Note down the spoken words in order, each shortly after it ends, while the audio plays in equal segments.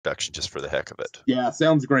introduction just for the heck of it. Yeah,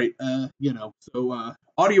 sounds great.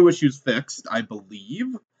 Audio issues fixed, I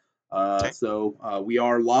believe. So we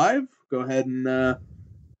are live. Go ahead and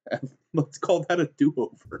let's call that a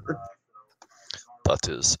do-over. That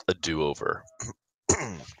is a do-over.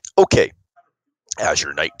 Okay,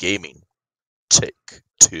 Azure Knight Gaming, take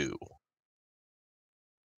 2.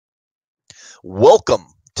 Welcome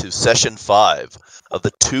to Session 5 of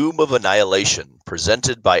the Tomb of Annihilation,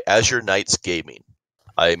 presented by Azure Knights Gaming.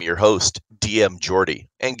 I am your host, DM Jordy,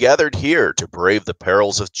 and gathered here to brave the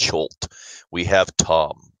perils of Cholt, we have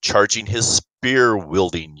Tom, charging his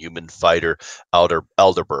spear-wielding human fighter,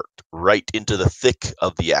 Aldebert, right into the thick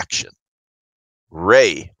of the action.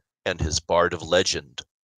 Ray and his bard of legend,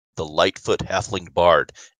 the Lightfoot halfling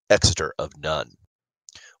bard, Exeter of None.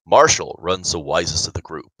 Marshall runs the wisest of the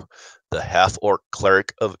group, the half-orc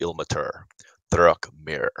cleric of Ilmater, Thruk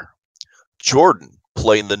Mir. Jordan,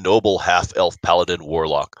 playing the noble half-elf paladin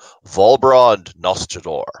warlock, Volbrand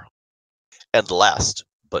Nostrador. And last,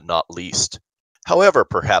 but not least, however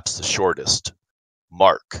perhaps the shortest,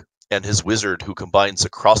 Mark, and his wizard who combines a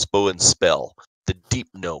crossbow and spell, the deep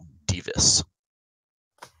gnome Divis.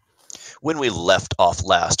 When we left off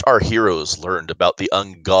last, our heroes learned about the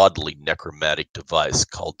ungodly necromantic device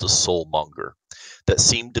called the Soulmonger that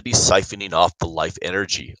seemed to be siphoning off the life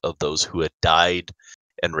energy of those who had died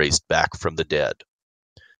and raised back from the dead.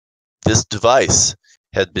 This device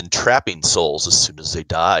had been trapping souls as soon as they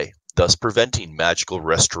die, thus preventing magical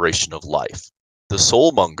restoration of life. The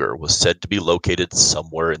Soulmonger was said to be located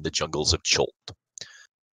somewhere in the jungles of Cholt.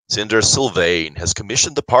 Cinder Sylvain has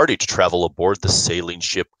commissioned the party to travel aboard the sailing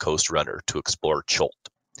ship Coast Runner to explore Cholt.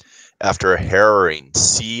 After a harrowing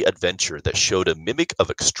sea adventure that showed a mimic of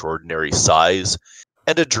extraordinary size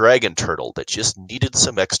and a dragon turtle that just needed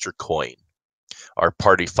some extra coin, our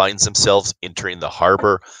party finds themselves entering the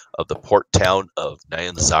harbor of the port town of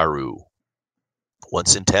Nyanzaru.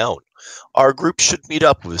 Once in town, our group should meet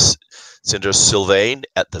up with Cinder Sylvain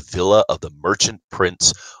at the villa of the merchant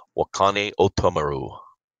prince Wakane Otomaru.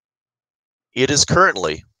 It is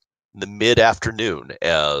currently the mid-afternoon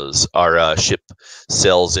as our ship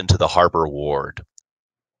sails into the harbor ward.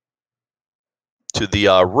 To the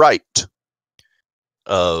right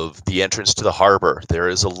of the entrance to the harbor, there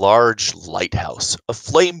is a large lighthouse. A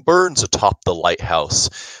flame burns atop the lighthouse,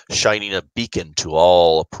 shining a beacon to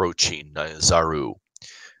all approaching Nyanzaru.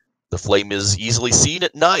 The flame is easily seen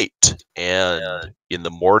at night and in the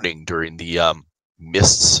morning during the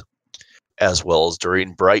mists, as well as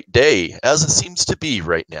during bright day, as it seems to be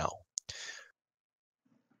right now.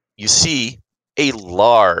 You see a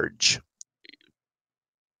large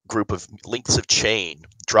group of links of chain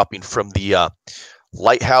dropping from the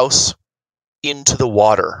lighthouse into the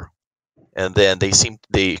water, and then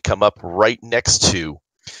they come up right next to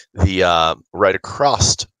the right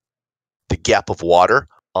across the gap of water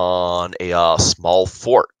on a small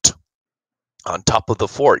fort. On top of the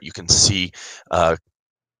fort, you can see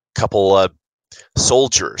couple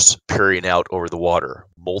soldiers peering out over the water.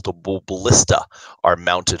 Multiple ballista are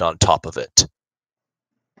mounted on top of it.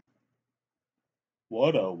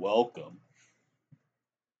 What a welcome.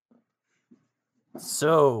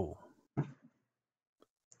 So,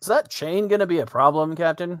 is that chain going to be a problem,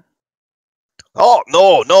 Captain? Oh,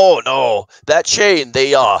 no. That chain,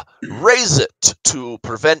 they raise it to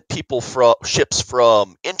prevent ships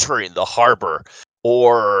from entering the harbor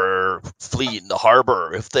or fleeing the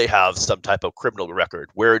harbor if they have some type of criminal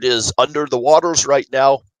record. Where it is under the waters right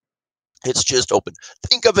now, it's just open.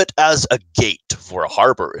 Think of it as a gate for a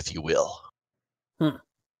harbor, if you will.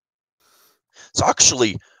 It's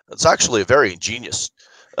actually a very ingenious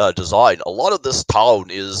design. A lot of this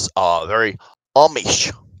town is very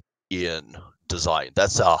Amish in design.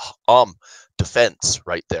 That's defense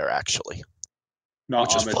right there, actually. Not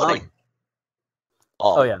which is Amish. funny.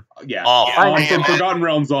 Oh, yeah. Yeah. From Forgotten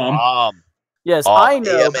Realms, Yes, I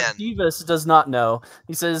know, but Divis does not know.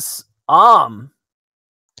 He says,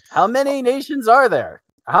 how many nations are there?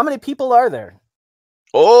 How many people are there?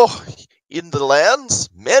 Oh, in the lands?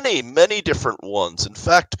 Many different ones. In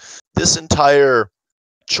fact, this entire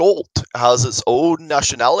Cholt has its own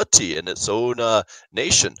nationality and its own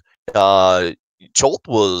nation. Cholt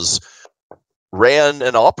was ran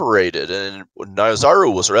and operated, and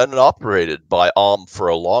Nyanzaru was ran and operated by for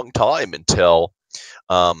a long time until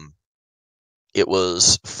it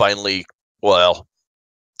was finally,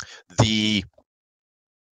 the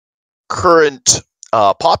current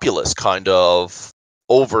populace kind of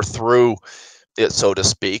overthrew it, so to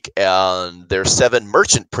speak, and their 7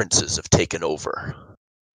 merchant princes have taken over.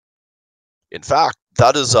 In fact,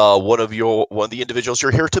 that is one of the individuals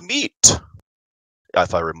you're here to meet.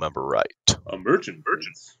 if I remember right. A merchant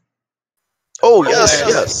prince. Oh,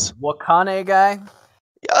 yes. Wakane guy?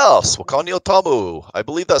 Yes, Wakane Otamu. I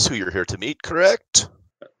believe that's who you're here to meet, correct?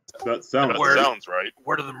 That sounds right.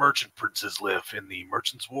 Where do the merchant princes live? In the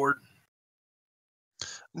merchant's ward?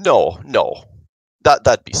 No.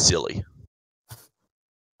 That'd be silly.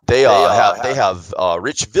 They have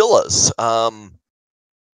rich villas.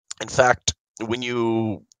 In fact, when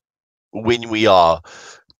we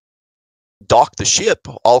dock the ship,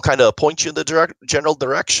 I'll kind of point you in the general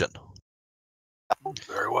direction.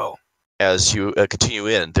 Very well. As you continue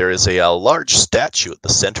in, there is a large statue at the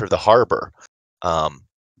center of the harbor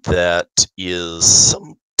that is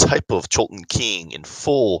some type of Cholton king in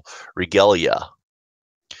full regalia.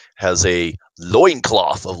 Has a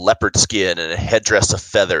loincloth of leopard skin and a headdress of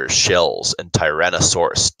feathers, shells, and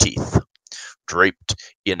tyrannosaurus teeth, draped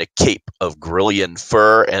in a cape of Grillian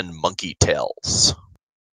fur and monkey tails.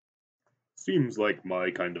 Seems like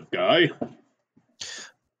my kind of guy.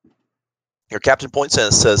 Your captain points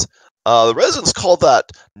and says, the residents call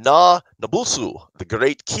that Nabusu, the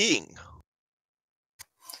Great King.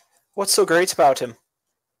 What's so great about him?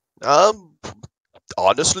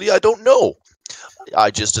 Honestly, I don't know.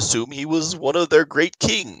 I just assume he was one of their great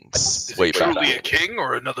kings. Is he truly a king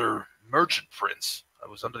or another merchant prince? I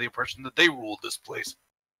was under the impression that they ruled this place.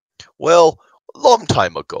 Well, long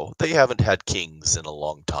time ago. They haven't had kings in a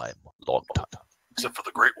long time. Except for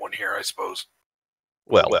the great one here, I suppose.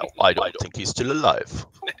 Well, I don't think he's still alive.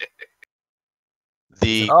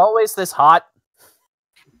 Is it always this hot?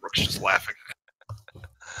 Rook's just laughing.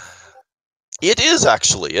 It is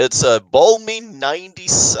actually. It's a balmy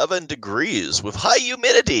 97 degrees with high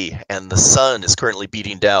humidity, and the sun is currently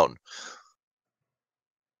beating down.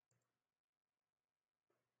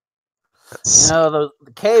 The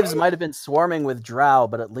caves might have been swarming with drow,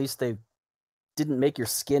 but at least they didn't make your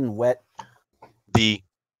skin wet. The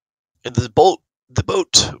boat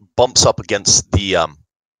bumps up against the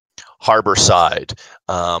harbor side.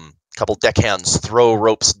 Couple deckhands throw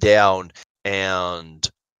ropes down, and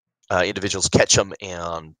individuals catch them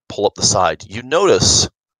and pull up the side. You notice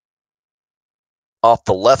off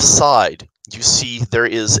the left side, you see there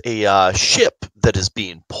is a ship that is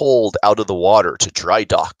being pulled out of the water to dry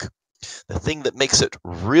dock. The thing that makes it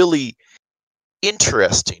really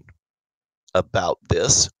interesting about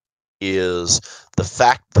this is the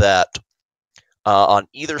fact that on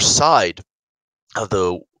either side of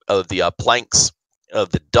the planks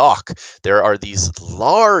of the dock, there are these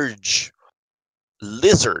large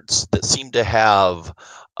lizards that seem to have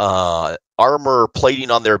armor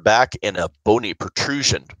plating on their back and a bony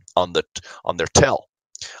protrusion on their tail.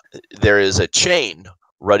 There is a chain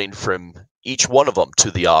running from each one of them to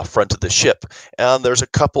the front of the ship, and there's a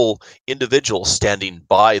couple individuals standing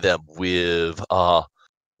by them with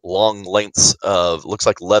long lengths of, looks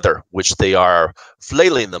like leather, which they are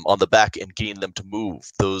flailing them on the back and getting them to move.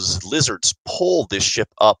 Those lizards pull this ship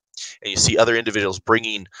up, and you see other individuals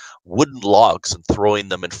bringing wooden logs and throwing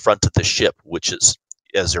them in front of the ship, which is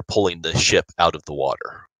as they're pulling the ship out of the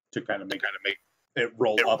water. To kind of make it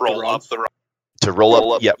roll up the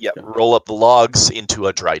roll up the logs into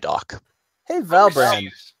a dry dock. Hey, Valbrand.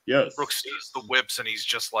 Yes. Rook sees the whips, and he's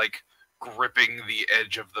just like gripping the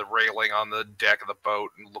edge of the railing on the deck of the boat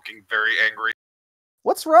and looking very angry.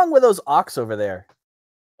 What's wrong with those ox over there?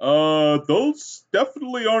 Those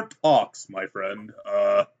definitely aren't ox, my friend.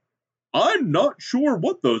 I'm not sure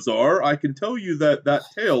what those are. I can tell you that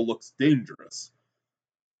tail looks dangerous.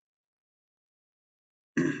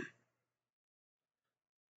 Hey,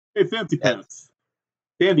 Fancy Pants.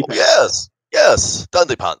 Dandy Pants. Yes,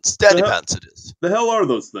 Dandy Pants. Dandy Pants it is. The hell are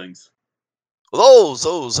those things? Those,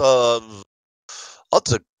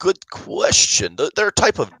 that's a good question. They're a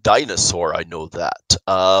type of dinosaur, I know that.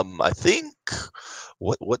 I think,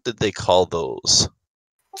 what did they call those?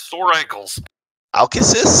 Sore ankles.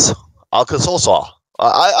 Alcasis? Alcasosa.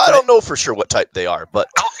 I don't know for sure what type they are, but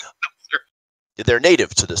they're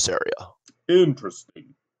native to this area.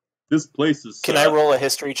 Interesting. This place is... Can I roll a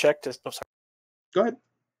history check? Sorry. Go ahead.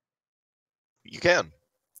 You can.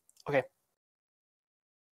 Okay.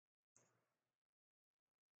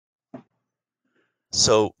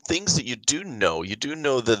 So, things that you do know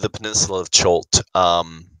that the peninsula of Cholt,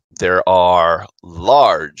 there are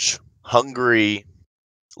large, hungry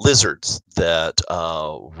lizards that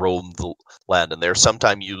roam the land, and they're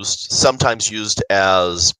sometimes used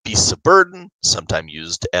as beasts of burden, sometimes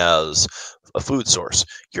used as a food source.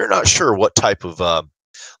 You're not sure what type of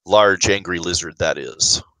large, angry lizard that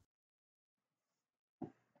is.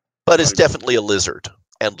 But it's definitely a lizard,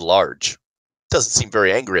 and large. Doesn't seem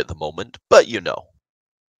very angry at the moment, but you know.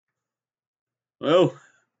 Well,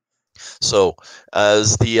 So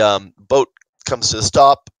as the boat comes to a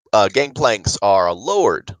stop, gangplanks are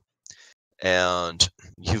lowered, and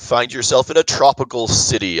you find yourself in a tropical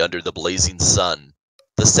city under the blazing sun.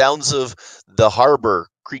 The sounds of the harbor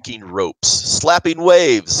creaking ropes, slapping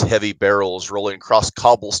waves, heavy barrels rolling across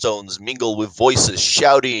cobblestones mingle with voices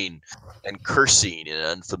shouting and cursing in an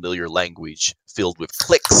unfamiliar language, filled with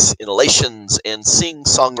clicks, inhalations, and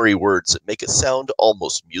sing-songery words that make it sound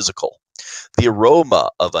almost musical. The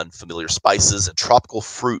aroma of unfamiliar spices and tropical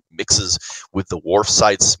fruit mixes with the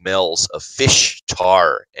wharfside smells of fish,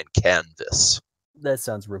 tar, and canvas. That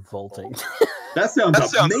sounds revolting. That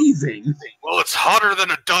sounds amazing. Well, it's hotter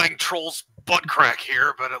than a dying troll's butt crack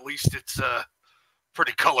here, but at least it's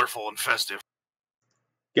pretty colorful and festive.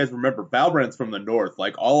 You guys remember, Valbrand's from the north.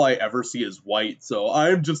 Like, all I ever see is white, so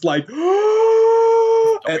I'm just like,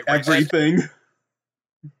 at everything.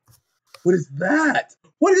 What is that?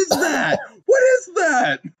 What is that? What is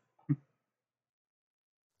that?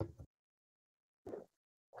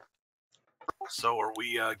 So are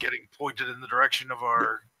we getting pointed in the direction of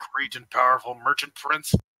our great and powerful merchant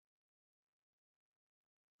prince?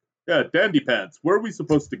 Yeah, Dandy Pants. Where are we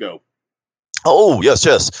supposed to go? Oh,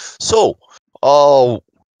 yes. So,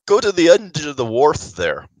 go to the end of the wharf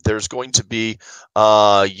there. There's going to be,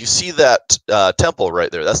 you see that temple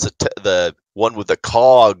right there. That's the one with the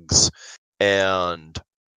cogs and...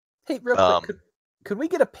 Hey, real quick, could we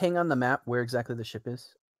get a ping on the map where exactly the ship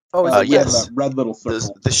is? Oh, yes. That red little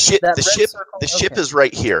circle. The ship is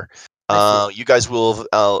right here. You guys will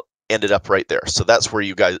have ended up right there. So that's where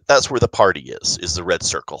that's where the party is the red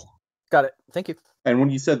circle. Got it. Thank you. And when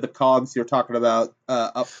you said the cogs, you're talking about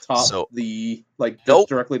up top, So, just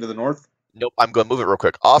directly to the north? Nope, I'm going to move it real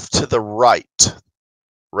quick. Off to the right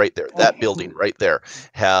there. That building right there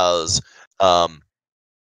has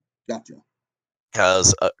Gotcha.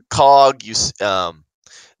 Has a cog.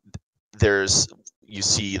 There's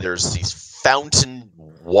these fountain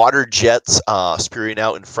water jets spewing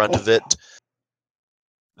out in front of it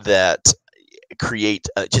that create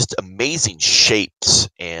just amazing shapes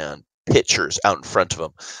and pictures out in front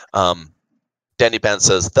of them. Danny Pan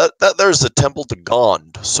says that there's a temple to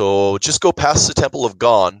Gond, so just go past the temple of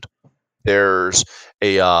Gond. There's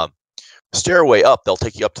a stairway up. They'll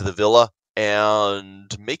take you up to the villa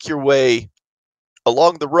and make your way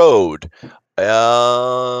along the road.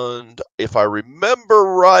 And if I remember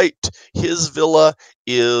right, his villa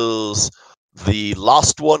is the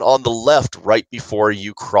last one on the left right before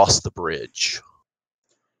you cross the bridge.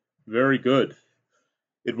 Very good.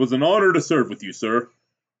 It was an honor to serve with you, sir.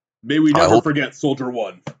 May we never forget Soldier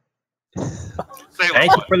 1.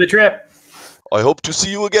 Thank you for the trip. I hope to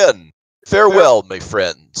see you again. Farewell, my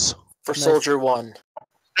friends. For Soldier 1.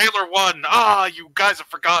 Sailor 1! You guys have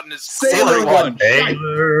forgotten his... Sailor 1!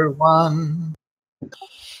 Sailor 1.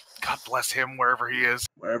 God bless him wherever he is.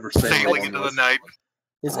 Wherever sailing into the night.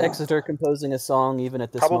 Is Exeter composing a song even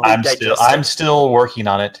at this moment? I'm still working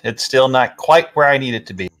on it. It's still not quite where I need it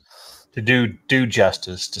to be to do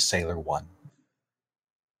justice to Sailor 1.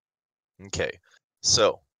 Okay,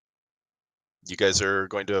 so you guys are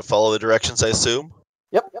going to follow the directions, I assume?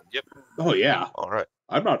 Yep. Oh, yeah. All right.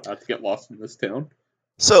 I'm not to get lost in this town.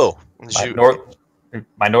 So,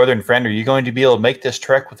 my northern friend, are you going to be able to make this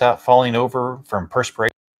trek without falling over from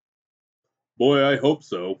perspiration? Boy, I hope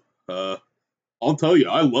so. I'll tell you,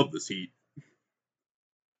 I love this heat.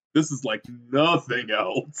 This is like nothing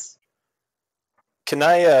else. Can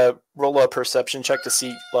I roll a perception check to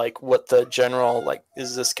see what the general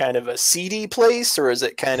is this kind of a seedy place or is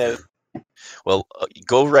it kind of... Well,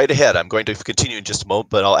 go right ahead. I'm going to continue in just a moment,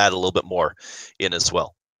 but I'll add a little bit more in as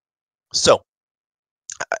well. So,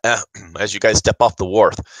 as you guys step off the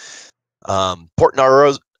wharf, Port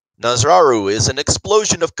Nazraru is an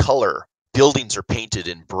explosion of color. Buildings are painted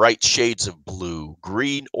in bright shades of blue,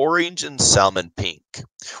 green, orange, and salmon pink,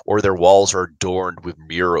 or their walls are adorned with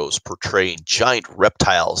murals portraying giant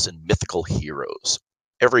reptiles and mythical heroes.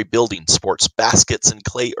 Every building sports baskets and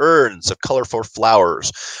clay urns of colorful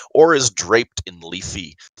flowers, or is draped in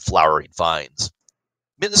leafy, flowering vines.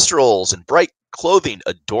 Minstrels in bright clothing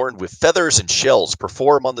adorned with feathers and shells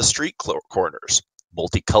perform on the street corners.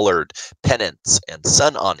 Multicolored pennants and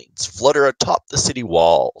sun awnings flutter atop the city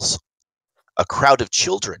walls. A crowd of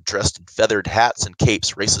children dressed in feathered hats and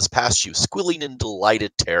capes races past you, squealing in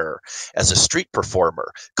delighted terror, as a street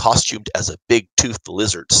performer, costumed as a big-toothed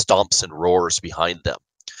lizard, stomps and roars behind them.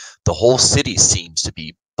 The whole city seems to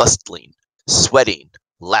be bustling, sweating,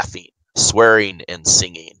 laughing, swearing, and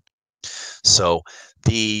singing. So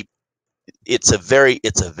it's a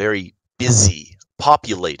very busy,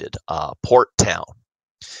 populated port town.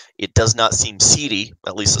 It does not seem seedy.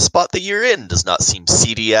 At least the spot that you're in does not seem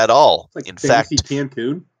seedy at all. It's like In Fantasy fact,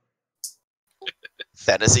 Cancun.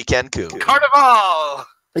 Fantasy Cancun. Carnival!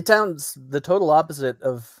 It sounds the total opposite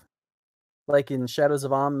of like in Shadows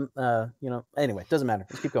of Om. Anyway, doesn't matter.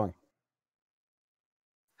 Let's keep going.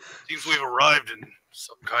 Seems we've arrived in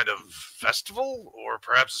some kind of festival, or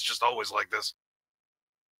perhaps it's just always like this.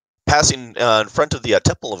 Passing in front of the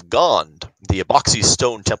Temple of Gond, the boxy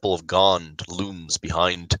stone Temple of Gond looms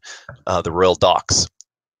behind the royal docks.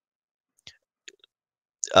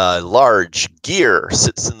 A large gear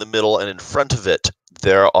sits in the middle, and in front of it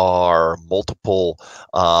there are multiple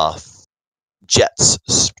jets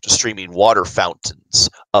streaming water fountains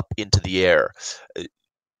up into the air.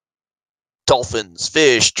 Dolphins,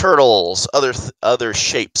 fish, turtles, other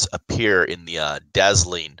shapes appear in the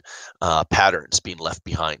dazzling patterns being left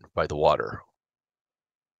behind by the water.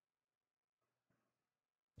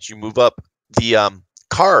 As you move up, the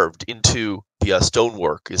carved into the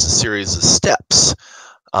stonework is a series of steps.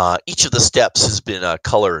 Each of the steps has been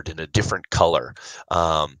colored in a different color,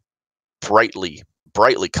 brightly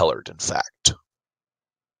colored, in fact.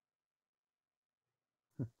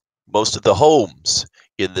 Most of the homes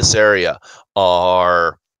in this area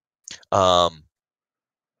are 2-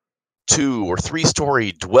 or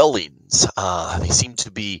 3-story dwellings. They seem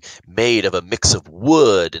to be made of a mix of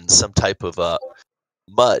wood and some type of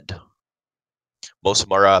mud. Most of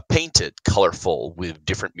them are painted, colorful, with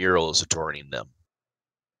different murals adorning them.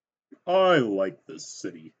 I like this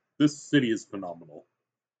city. This city is phenomenal.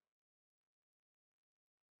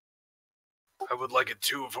 I would like it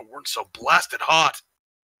too if it weren't so blasted hot.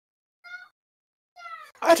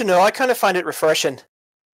 I don't know. I kind of find it refreshing.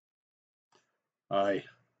 Aye.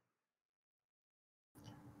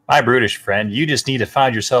 My brutish friend, you just need to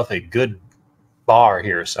find yourself a good bar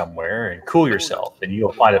here somewhere and cool yourself, and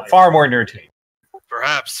you'll find it far more entertaining.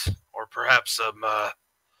 Perhaps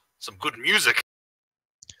some good music.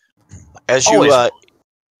 As you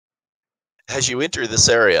enter this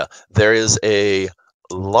area, there is a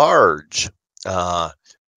large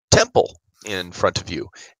temple in front of you.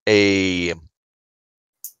 A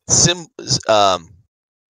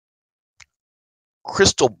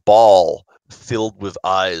crystal ball filled with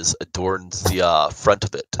eyes adorns the front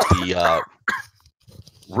of it. The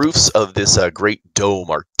roofs of this great dome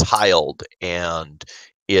are tiled, and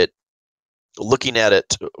looking at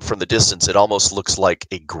it from the distance, it almost looks like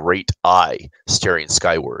a great eye staring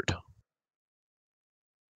skyward.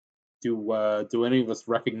 Do any of us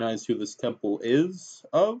recognize who this temple is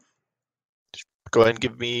of? Go ahead and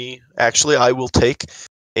give me... Actually, I will take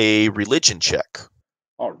a religion check.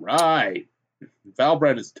 All right.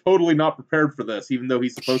 Valbrand is totally not prepared for this, even though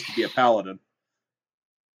he's supposed to be a paladin.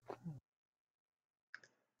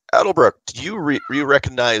 Adelbrook, do you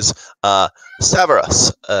recognize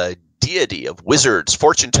Severus, a deity of wizards,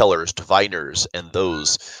 fortune tellers, diviners, and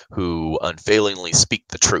those who unfailingly speak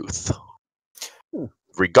the truth,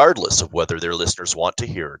 regardless of whether their listeners want to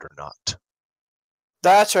hear it or not?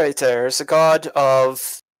 That's right there. It's a god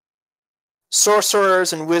of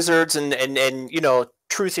sorcerers and wizards and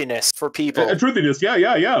truthiness for people. Truthiness,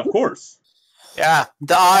 yeah, of course. Yeah,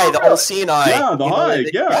 the eye, the all-seeing eye. Yeah, the eye,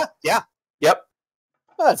 yeah. Yep.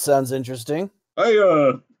 That sounds interesting.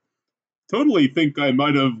 I totally think I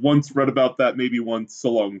might have once read about that, maybe once, a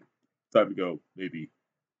long time ago, maybe.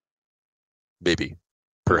 Maybe.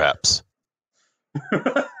 Perhaps.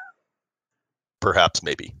 Perhaps,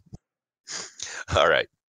 maybe. All right.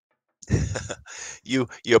 You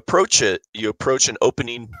approach it. You approach an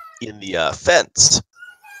opening in the fence.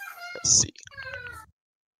 Let's see.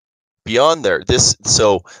 Beyond there,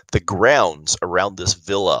 so the grounds around this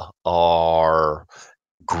villa are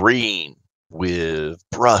green with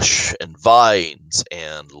brush and vines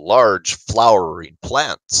and large flowering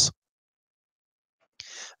plants.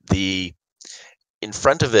 In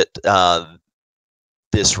front of it,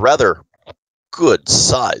 this rather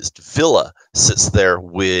good-sized villa sits there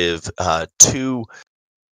with two.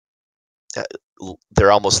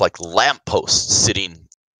 They're almost like lampposts sitting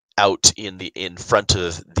out in front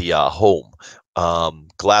of the home.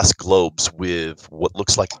 Glass globes with what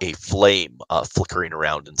looks like a flame flickering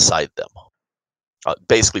around inside them,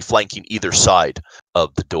 basically flanking either side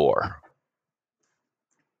of the door.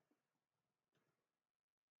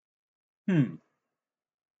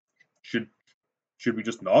 Should we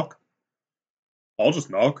just knock? I'll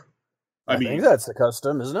just knock. I think that's the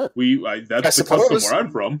custom, isn't it? That's the custom where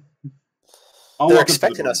I'm from. They're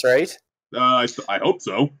expecting us, right? I hope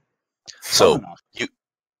so. So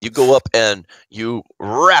you go up and you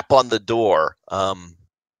rap on the door.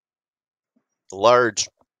 Large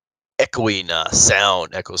echoing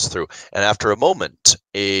sound echoes through. And after a moment,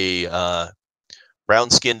 a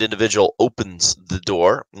brown-skinned individual opens the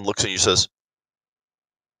door and looks at you and says,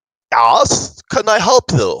 "Yes, can I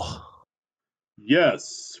help you?"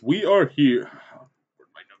 Yes, we are here.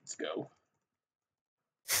 Where'd my notes go?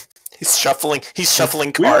 He's shuffling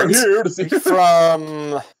cards. We are here to see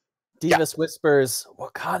from... Divas whispers,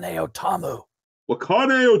 Wakane Otamu.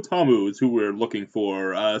 Wakane Otamu is who we're looking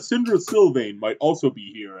for. Syndra Sylvain might also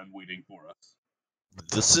be here and waiting for us.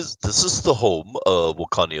 This is the home of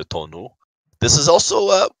Wakane Otamu. This is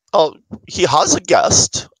also he has a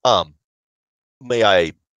guest. May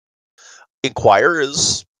I inquire,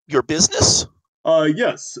 is your business?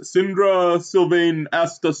 Yes. Syndra Sylvain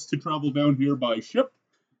asked us to travel down here by ship.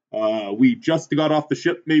 We just got off the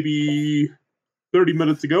ship maybe 30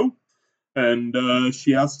 minutes ago, and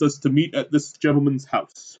she asked us to meet at this gentleman's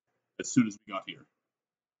house as soon as we got here.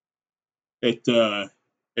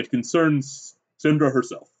 It concerns Syndra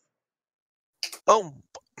herself. Oh,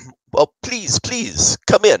 well, please,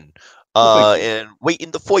 come in. And wait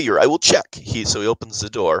in the foyer. I will check. So he opens the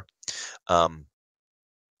door.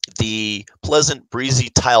 The pleasant, breezy,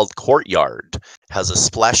 tiled courtyard has a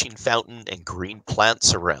splashing fountain and green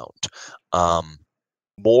plants around.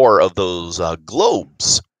 More of those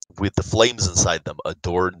globes with the flames inside them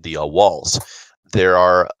adorn the walls. There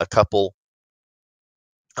are a couple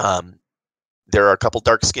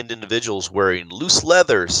dark-skinned individuals wearing loose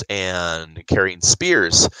leathers and carrying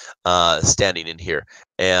spears standing in here.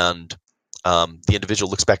 And the individual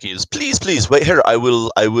looks back and says, "Please, wait here. I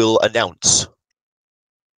will announce."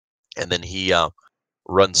 And then he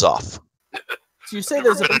runs off. So you say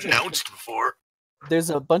there's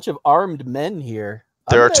a bunch of armed men here.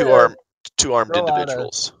 There are two armed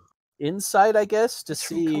individuals. Insight, I guess, to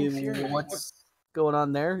see what's going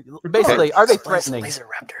on there. Basically, are they threatening? Laser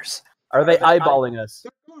raptors. Are they eyeballing us?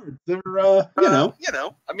 They're you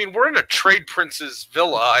know. I mean, we're in a trade prince's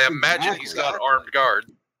villa. I imagine he's got armed guard.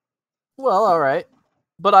 Well, all right,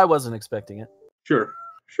 but I wasn't expecting it. Sure.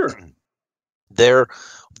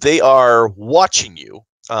 They are watching you,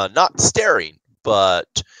 not staring,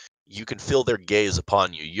 but you can feel their gaze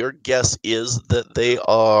upon you. Your guess is that they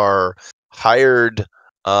are hired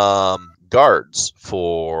guards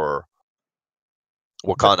for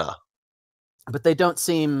Wakana. But they don't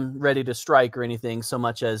seem ready to strike or anything so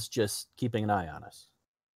much as just keeping an eye on us.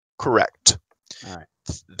 Correct. All right.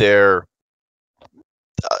 They're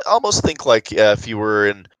almost think like if you were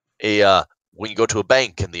in a when you go to a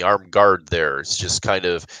bank and the armed guard there, it's just kind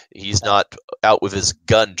of, he's not out with his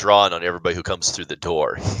gun drawn on everybody who comes through the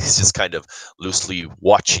door. He's just kind of loosely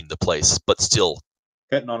watching the place, but still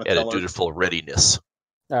at a dutiful readiness.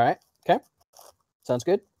 All right. Okay. Sounds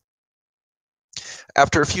good.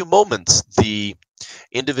 After a few moments, the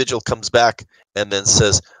individual comes back and then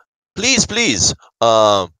says, please,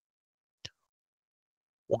 Wakana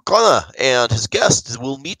and his guests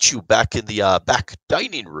will meet you back in the back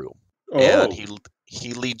dining room. Oh. And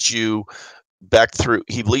he leads you back through.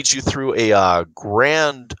 He leads you through a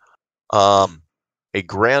grand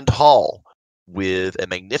hall with a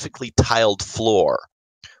magnificently tiled floor,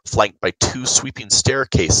 flanked by two sweeping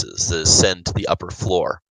staircases that ascend to the upper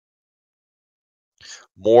floor.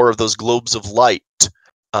 More of those globes of light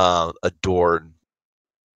adorn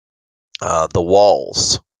the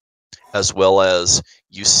walls, as well as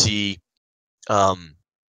you see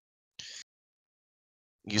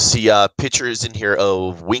pictures in here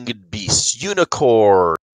of winged beasts,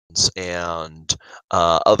 unicorns, and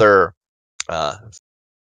other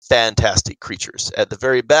fantastic creatures. At the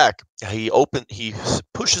very back, he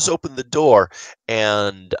pushes open the door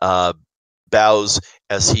and bows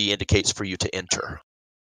as he indicates for you to enter.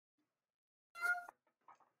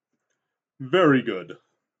 Very good.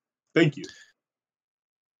 Thank you.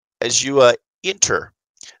 As you enter,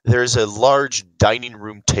 there's a large dining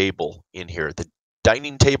room table in here. The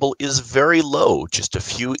dining table is very low, just a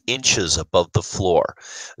few inches above the floor.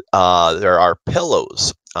 There are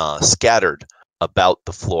pillows scattered about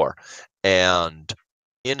the floor. And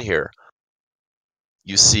in here,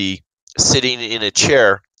 you see, sitting in a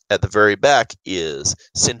chair at the very back is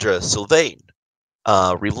Syndra Sylvain,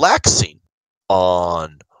 relaxing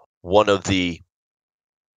on one of the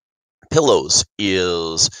pillows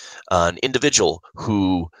is an individual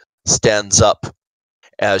who stands up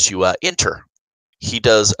as you enter. He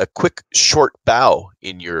does a quick, short bow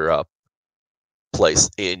in your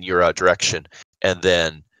direction, and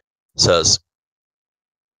then says,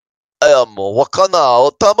 "I am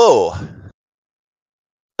Wakana Otamu.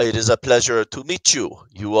 It is a pleasure to meet you.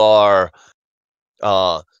 You are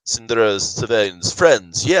Syndra Sylvain's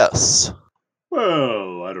friends, yes?"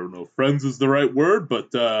 Well, I don't know if friends is the right word, but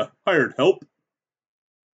hired help.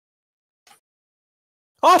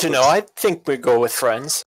 I don't know. I think we go with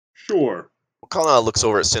friends. Sure. Kalana looks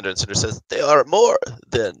over at Cinder, and Cinder says, "They are more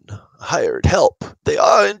than hired help. They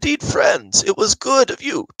are indeed friends. It was good of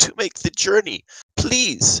you to make the journey.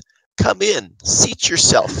 Please, come in. Seat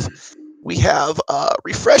yourself. We have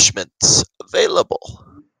refreshments available."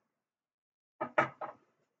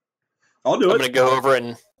 I'll do it. I'm going to go over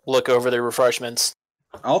and look over the refreshments.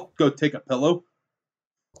 I'll go take a pillow.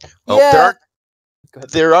 Oh, Yeah.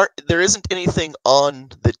 there isn't anything on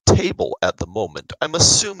the table at the moment. I'm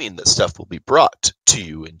assuming that stuff will be brought to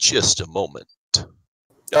you in just a moment.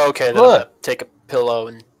 Okay, then I'm going to take a pillow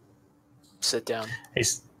and sit down.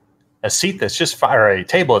 A seat that's a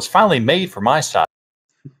table that's finally made for my style.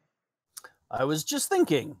 I was just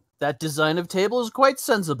thinking, that design of table is quite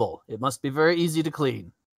sensible. It must be very easy to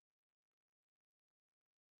clean.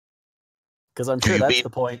 Because I'm sure that's the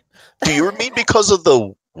point. Do you mean because of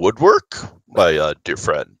the woodwork, my dear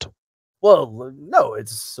friend? Well, no,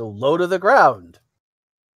 it's so low to the ground.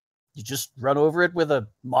 You just run over it with a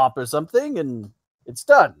mop or something, and it's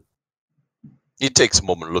done. He takes a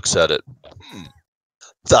moment and looks at it.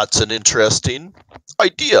 That's an interesting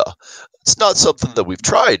idea. It's not something that we've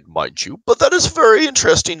tried, mind you, but that is a very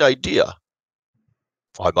interesting idea.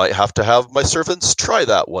 I might have to have my servants try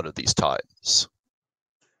that one of these times.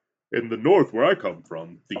 In the north, where I come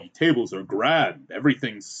from, the tables are grand.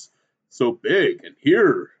 Everything's so big, and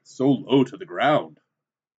here, so low to the ground.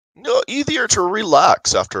 No, easier to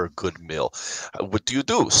relax after a good meal. What do you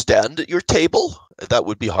do? Stand at your table? That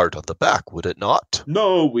would be hard on the back, would it not?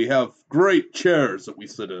 No, we have great chairs that we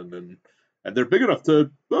sit in, and they're big enough to,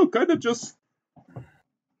 well, kind of just...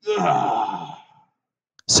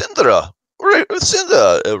 Syndra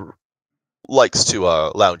likes to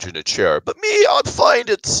lounge in a chair, but me, I find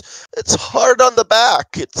it's hard on the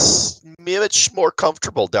back. It's much more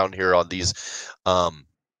comfortable down here on these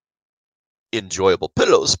enjoyable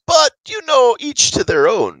pillows. But each to their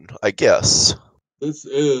own, I guess. This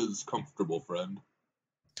is comfortable, friend.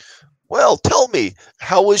 Well, tell me,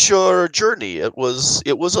 how was your journey? It was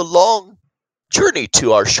a long journey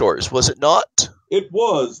to our shores, was it not? It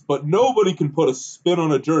was, but nobody can put a spin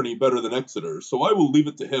on a journey better than Exeter, so I will leave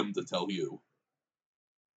it to him to tell you.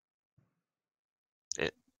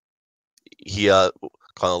 He kind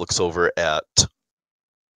of looks over at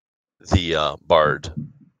the bard.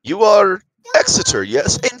 You are Exeter,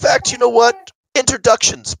 yes? In fact, you know what?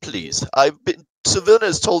 Introductions, please. Savannah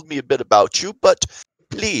has told me a bit about you, but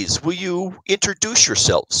please, will you introduce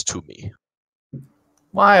yourselves to me?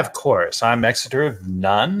 Why, of course. I'm Exeter of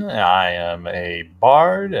None. I am a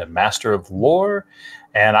bard, a master of lore,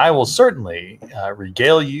 and I will certainly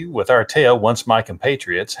regale you with our tale once my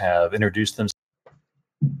compatriots have introduced themselves.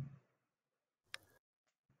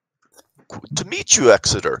 To meet you,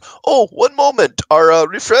 Exeter. Oh, one moment. Our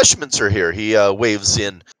refreshments are here. He waves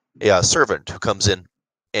in a servant who comes in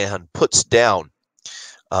and puts down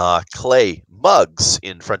clay mugs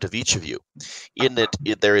in front of each of you. In it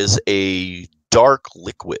there is a dark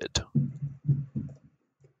liquid.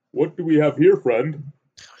 What do we have here, friend?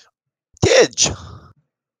 Tej.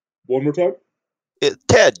 One more time?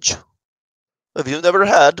 Tej. Have you never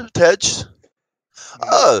had Tej?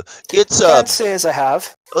 It's Can't say as I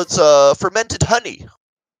have. It's fermented honey.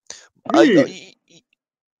 I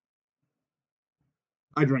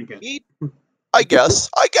drink it. I guess.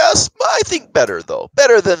 I think better though.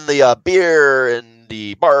 Better than the beer and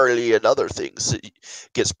the barley and other things that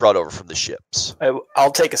gets brought over from the ships.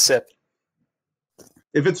 I'll take a sip.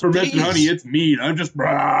 If it's fermented honey, it's mead. I'm just...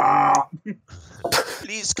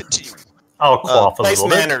 Please continue. I'll quaff a nice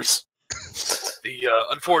little manners.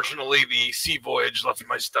 Unfortunately, the sea voyage left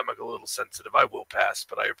my stomach a little sensitive. I will pass,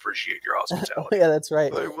 but I appreciate your hospitality. Oh, yeah, that's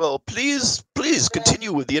right. Very well. Please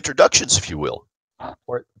continue with the introductions, if you will.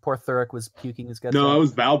 Poor Thuric was puking his guts No, out. it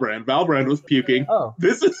was Valbrand. Valbrand was puking. Oh.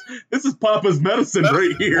 This is Papa's medicine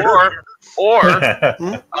right here. Or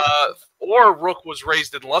Rook was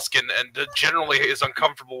raised in Luskin and generally is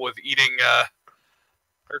uncomfortable with eating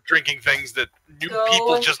or drinking things that new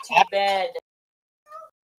people just opt.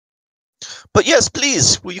 But yes,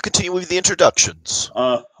 please, will you continue with the introductions?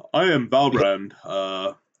 I am Valbrand,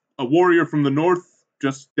 a warrior from the north,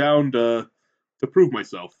 just down to prove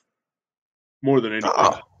myself. More than anything.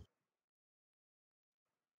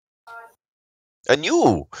 And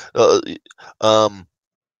you,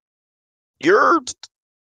 you're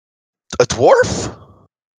a dwarf?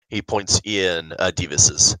 He points in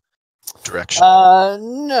Divis's direction.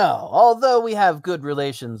 No. Although we have good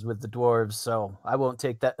relations with the dwarves, so I won't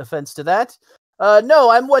take that offense to that. No,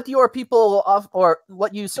 I'm what your people or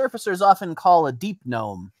what you surfacers often call a deep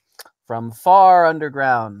gnome, from far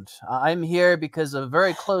underground. I'm here because a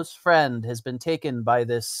very close friend has been taken by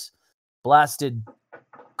this blasted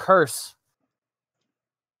curse,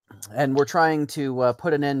 and we're trying to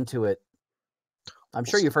put an end to it. I'm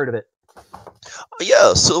sure you've heard of it.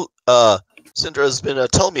 Yeah, so Syndra has been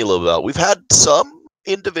telling me a little about. We've had some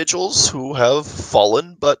individuals who have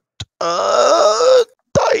fallen, but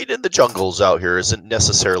died in the jungles out here isn't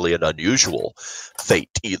necessarily an unusual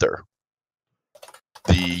fate either.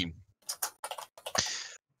 The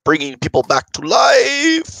bringing people back to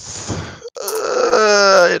life,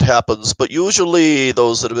 it happens, but usually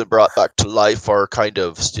those that have been brought back to life are kind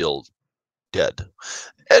of still dead.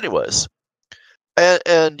 Anyways,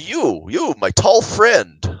 and you, my tall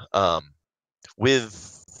friend,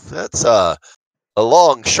 with that's a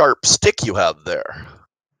long, sharp stick you have there.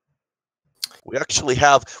 We actually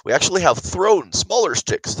have thrown smaller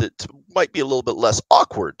sticks that might be a little bit less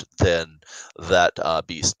awkward than that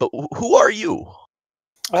beast. But who are you?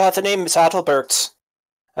 The name is Adalbert,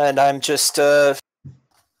 and I'm just an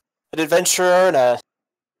adventurer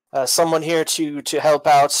and someone here to help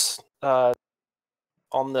out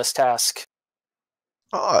on this task.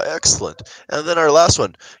 Ah, excellent. And then our last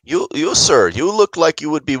one, you sir, you look like you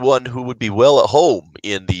would be one who would be well at home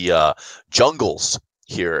in the jungles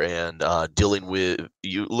here, and dealing with.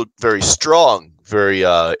 You look very strong, very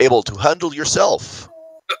able to handle yourself.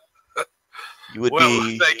 You would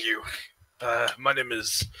be. Thank you. My name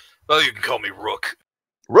is. Well, you can call me Rook.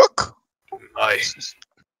 Rook. Hi.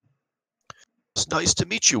 It's nice to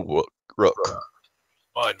meet you, Rook.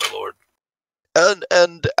 Fine, my lord.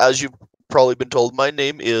 And as you've probably been told, my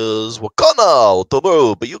name is Wakana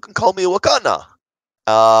Otomo, but you can call me Wakana.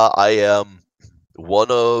 I am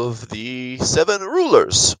one of the 7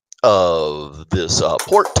 rulers of this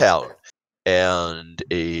port town, and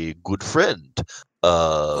a good friend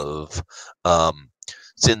of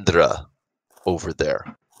Syndra over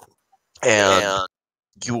there. And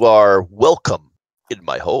you are welcome in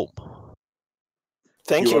my home.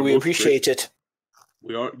 Thank you. We appreciate it.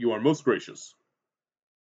 You are most gracious.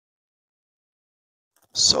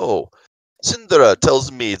 So, Syndra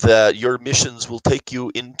tells me that your missions will take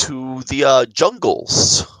you into the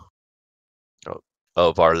jungles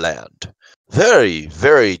of our land. Very,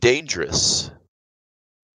 very dangerous.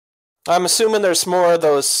 I'm assuming there's more of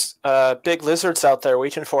those big lizards out there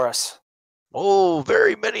waiting for us. Oh,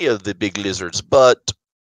 very many of the big lizards, but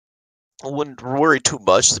I wouldn't worry too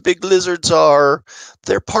much. The big lizards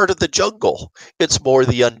they're part of the jungle. It's more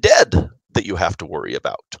the undead that you have to worry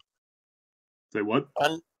about. Say what?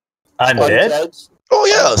 Undead? Oh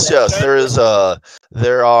yes, yes.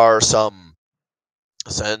 There are some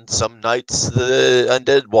nights the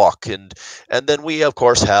undead walk, and then we of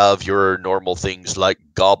course have your normal things like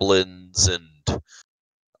goblins and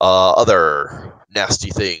other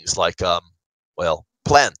nasty things like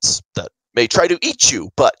plants that may try to eat you,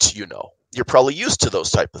 but you're probably used to those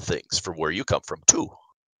type of things from where you come from too.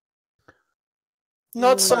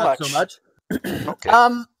 Not so much.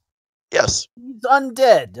 Okay. Yes. He's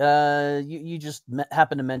undead. You just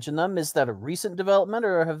happen to mention them. Is that a recent development,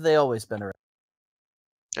 or have they always been around?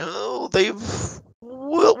 Oh,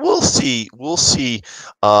 we'll see. We'll see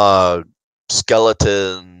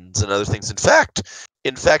skeletons and other things.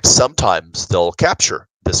 In fact, sometimes they'll capture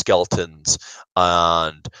the skeletons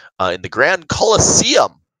and in the Grand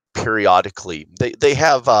Colosseum periodically. They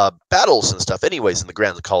have battles and stuff anyways in the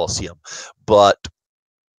Grand Colosseum, but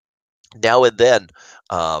now and then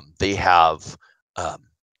they have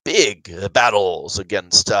big battles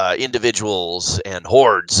against individuals and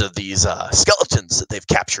hordes of these skeletons that they've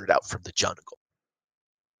captured out from the jungle.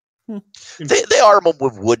 They arm them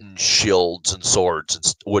with wooden shields and swords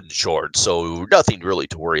and wooden swords, so nothing really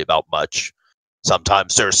to worry about much.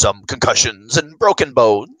 Sometimes there's some concussions and broken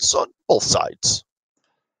bones on both sides.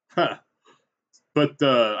 Huh. But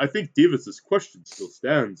I think Davis's question still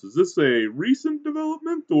stands. Is this a recent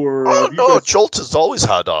development, or? Oh no, Jolt has always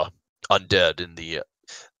had undead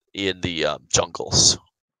in the jungles.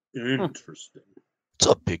 Interesting. It's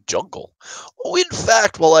a big jungle. Oh, in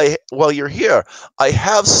fact, while you're here, I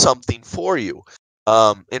have something for you.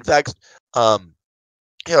 In fact,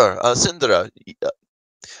 here, Syndra,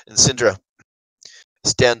 and Syndra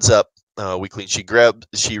stands up weakly, and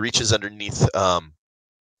she reaches underneath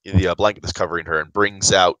the blanket that's covering her and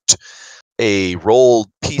brings out a rolled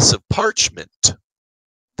piece of parchment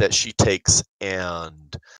that she takes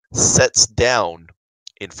and sets down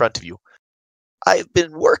in front of you. I've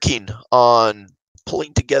been working on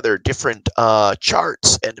pulling together different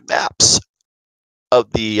charts and maps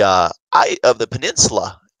of the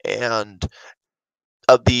peninsula, and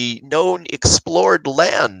of the known explored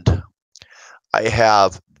land, I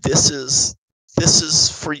have this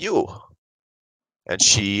is for you. And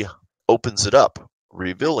she opens it up,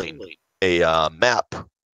 revealing a map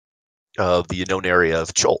of the known area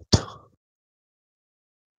of Cholt.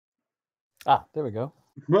 Ah, there we go.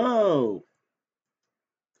 Whoa.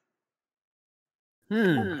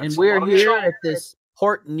 And we're here at this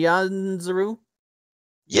Port Nyanzaru.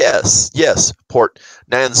 Yes, Port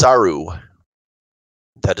Nanzaru.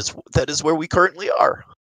 That is where we currently are.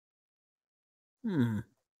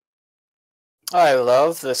 I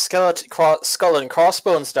love the skull and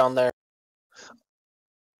crossbones down there.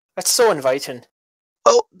 That's so inviting.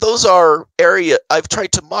 Well, those are I've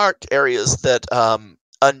tried to mark areas that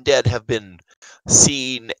undead have been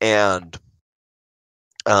seen, and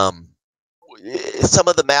some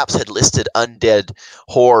of the maps had listed undead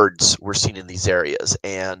hordes were seen in these areas,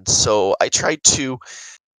 and so I tried to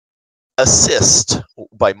assist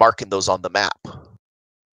by marking those on the map.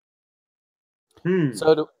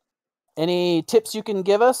 So, any tips you can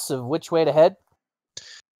give us of which way to head?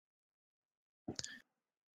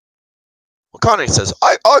 Well, Connie says,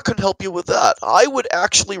 I can help you with that. I would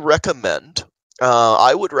actually recommend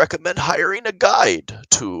hiring a guide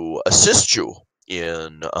to assist you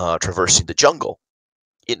in traversing the jungle.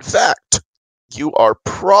 In fact, you are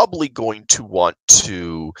probably going to want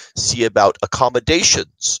to see about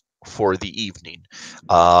accommodations for the evening,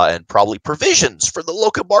 and probably provisions for the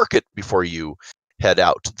local market before you head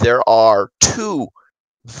out. There are 2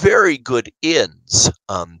 very good inns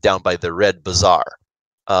down by the Red Bazaar.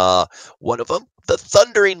 One of them, the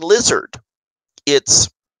Thundering Lizard. It's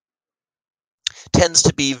tends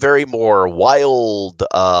to be very more wild,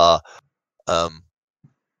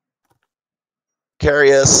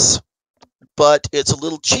 curious, but it's a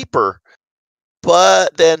little cheaper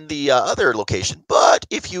but than the other location. But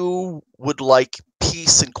if you would like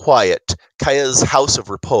peace and quiet, Kaya's House of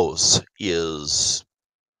Repose is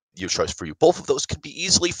your choice for you. Both of those can be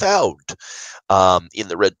easily found in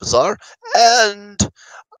the Red Bazaar, and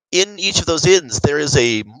in each of those inns there is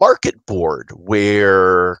a market board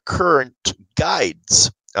where current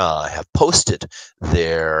guides have posted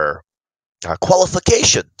their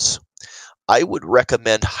qualifications. I would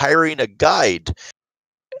recommend hiring a guide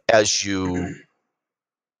as you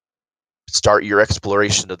start your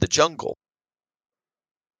exploration of the jungle.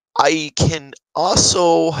 I can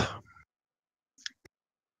also...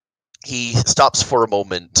 He stops for a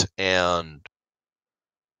moment and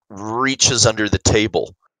reaches under the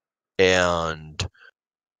table and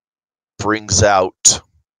brings out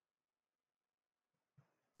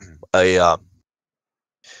a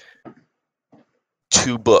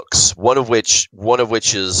 2 books. One of which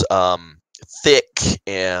is thick,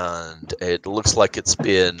 and it looks like it's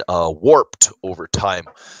been warped over time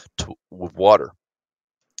with water.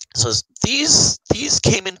 It says, these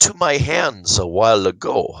came into my hands a while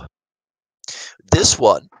ago. This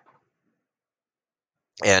one,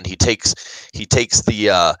 and he takes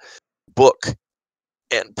the book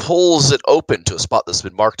and pulls it open to a spot that's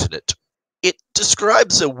been marked in it. It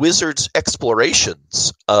describes a wizard's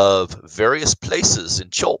explorations of various places in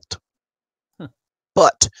Cholt,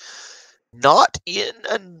 but not in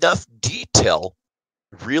enough detail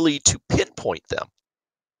really to pinpoint them.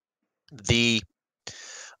 The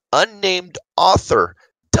unnamed author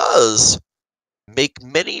does make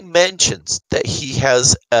many mentions that he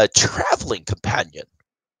has a traveling companion,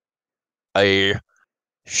 a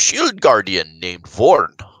shield guardian named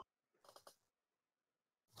Vorn.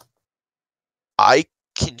 I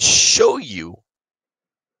can show you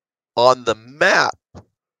on the map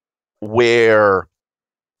where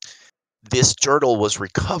this journal was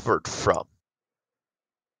recovered from.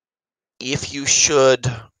 If you should...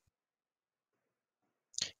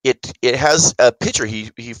 It has a picture.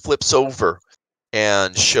 He flips over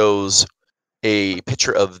and shows a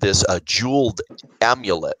picture of this jeweled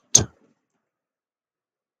amulet.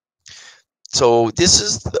 So this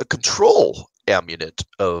is the control amulet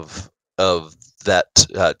of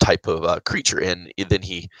that type of creature, and then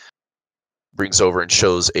he brings over and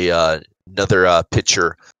shows another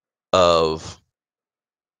picture of.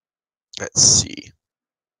 Let's see.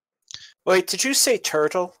 Wait, did you say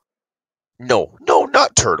turtle? No,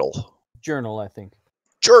 not turtle. Journal, I think.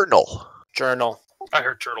 Journal. I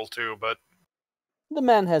heard turtle too, but The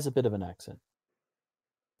man has a bit of an accent.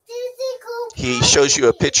 He shows you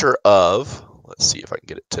a picture of. Let's see if I can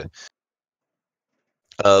get it to.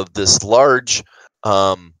 Of this large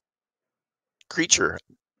creature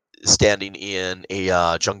standing in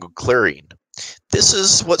a jungle clearing. This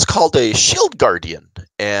is what's called a shield guardian,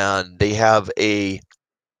 and they have a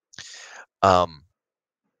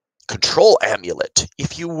control amulet.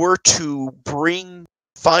 If you were to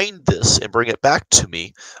find this and bring it back to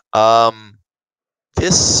me,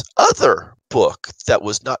 this other book that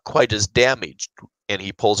was not quite as damaged, and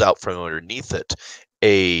he pulls out from underneath it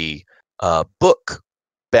a book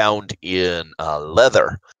bound in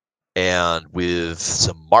leather and with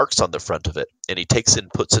some marks on the front of it, and he takes it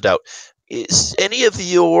and puts it out. Is any of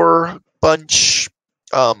your bunch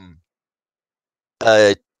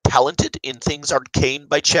talented in things arcane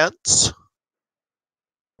by chance?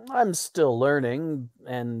 I'm still learning,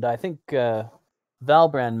 and I think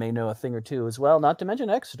Valbrand may know a thing or two as well, not to mention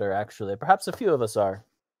Exeter, actually. Perhaps a few of us are.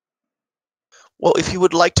 Well, if you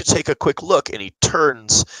would like to take a quick look, and he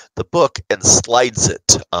turns the book and slides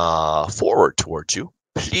it forward towards you,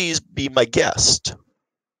 please be my guest.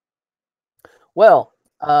 Well,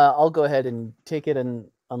 I'll go ahead and take it, and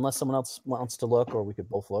unless someone else wants to look, or we could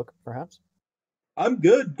both look, perhaps. I'm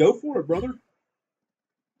good. Go for it, brother.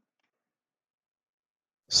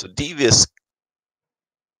 So Devious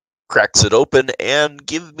cracks it open, and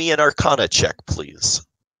give me an Arcana check, please.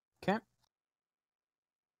 Okay.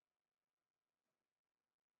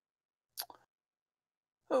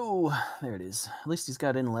 Oh, there it is. At least he's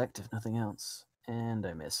got intellect, if nothing else. And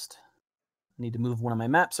I missed. I need to move one of my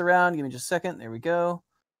maps around. Give me just a second. There we go.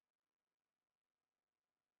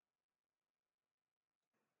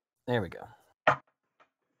 There we go.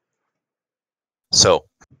 So,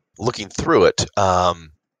 looking through it,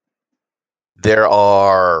 there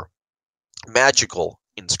are magical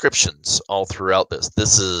inscriptions all throughout this.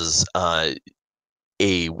 This is a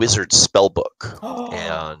wizard's spell book,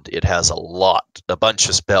 and it has a bunch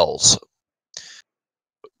of spells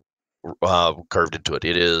carved into it.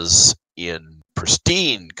 It is in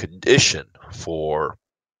pristine condition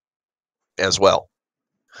as well.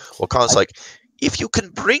 Well, Khan's like, if you can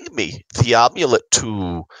bring me the amulet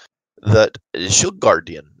to that Shield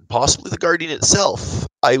Guardian, possibly the Guardian itself,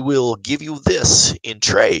 I will give you this in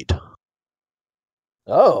trade.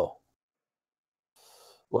 Oh.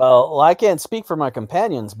 Well, I can't speak for my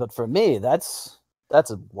companions, but for me, that's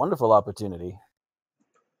a wonderful opportunity.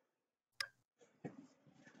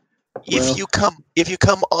 If you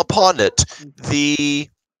come upon it, the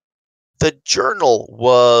journal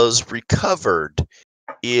was recovered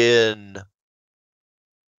in,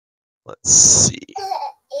 let's see.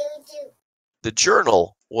 The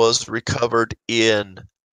journal was recovered in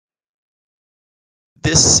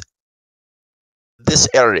this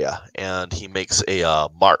area, and he makes a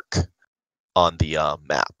mark on the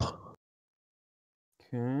map.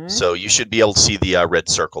 Okay. So you should be able to see the red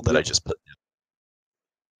circle that I just put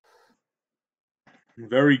in.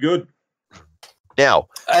 Very good. Now,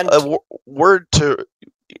 And a word to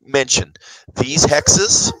mention, these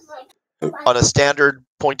hexes on a standard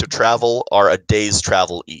point of travel are a day's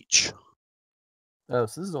travel each. Oh,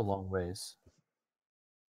 so this is a long ways.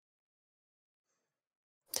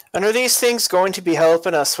 And are these things going to be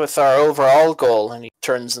helping us with our overall goal? And he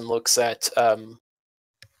turns and looks at that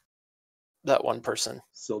one person.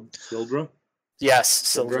 Sildra? Yes,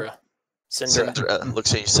 Sildra. Sindra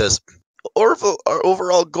looks at you and says, our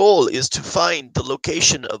overall goal is to find the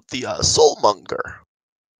location of the Soulmonger.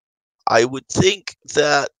 I would think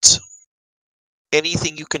that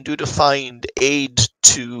anything you can do to find aid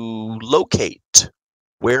to locate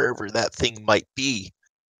wherever that thing might be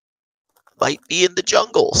in the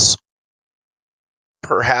jungles.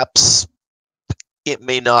 Perhaps it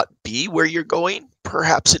may not be where you're going.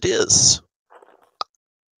 Perhaps it is.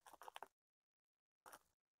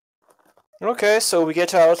 Okay, so we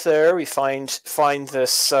get out there, we find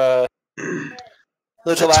this little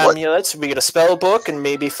That's amulet, we get a spell book, and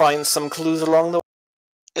maybe find some clues along the way.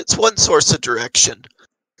 It's one source of direction.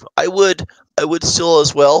 I would still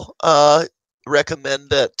as well recommend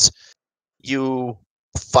that you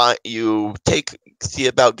see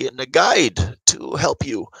about getting a guide to help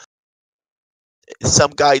you. Some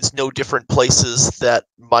guides know different places that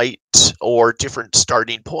or different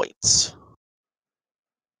starting points.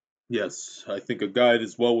 Yes, I think a guide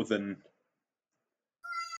is well within...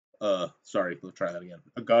 sorry, let's try that again.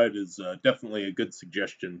 A guide is definitely a good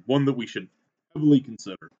suggestion. One that we should heavily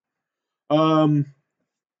consider.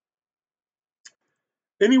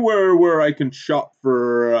 Anywhere where I can shop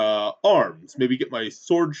for arms. Maybe get my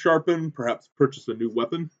sword sharpened, perhaps purchase a new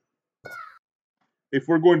weapon. If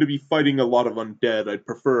we're going to be fighting a lot of undead, I'd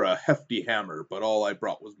prefer a hefty hammer, but all I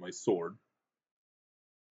brought was my sword.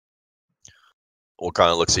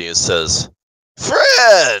 Wakana looks at you and says,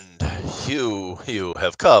 "Friend, you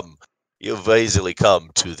have come. You've easily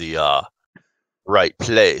come to the right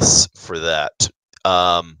place for that.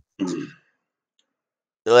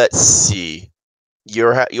 Let's see.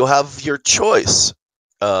 You'll have your choice.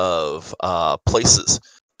 of places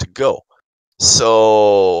to go.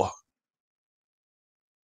 So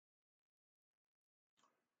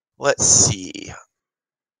let's see.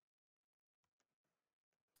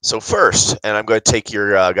 So first, and I'm going to take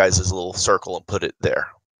your guys' little circle and put it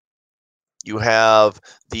there. You have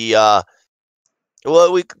the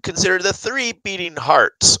well, we consider the 3 beating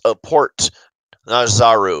hearts of Port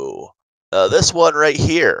Nazaru. This one right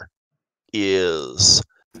here is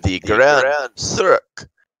the Grand Thurk.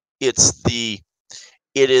 It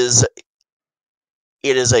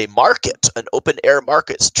is a market, an open air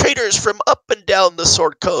market. Traders from up and down the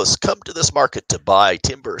Sword Coast come to this market to buy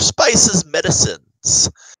timber, spices, medicines.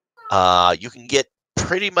 You can get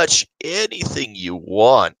pretty much anything you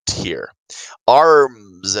want here.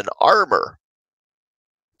 Arms and armor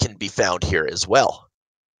can be found here as well.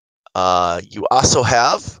 We also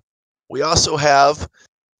have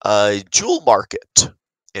a jewel market.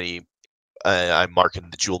 I'm marking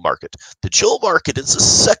the jewel market. The jewel market is the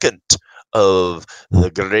second of the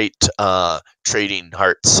great trading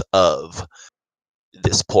hearts of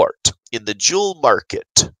this port. In the jewel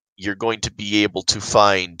market, you're going to be able to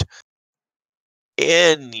find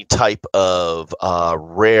any type of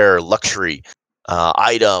rare luxury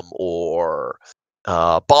item or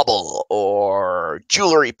bauble or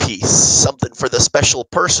jewelry piece, something for the special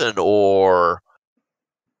person or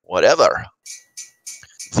whatever.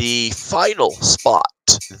 The final spot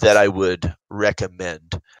that I would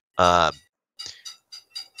recommend, and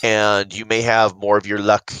you may have more of your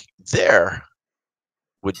luck there,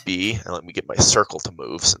 would be, and let me get my circle to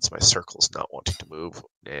move since my circle's not wanting to move.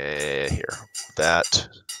 Here, that.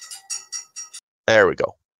 There we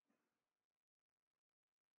go.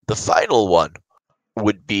 The final one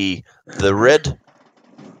would be the Red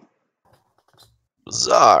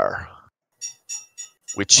Bazaar,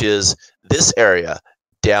 which is this area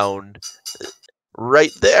down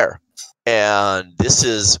right there, and this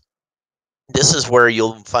is where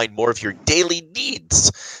you'll find more of your daily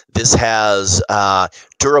needs. This has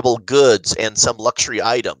durable goods and some luxury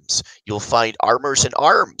items. You'll find armors and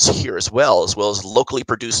arms here as well as locally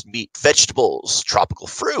produced meat, vegetables, tropical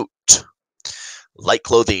fruit, light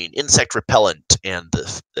clothing, insect repellent, and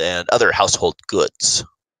other household goods.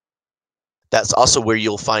 That's also where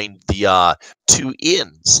you'll find the 2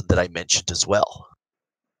 inns that I mentioned as well.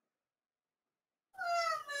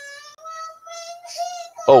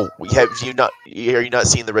 Oh, are you not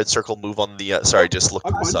seeing the red circle move on the? Sorry, just look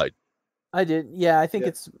to the side. I did. Yeah, I think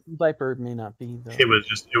it's Viper may not be though. It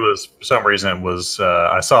was for some reason it was.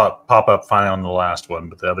 I saw it pop up finally on the last one,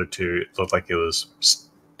 but the other 2 it looked like it was.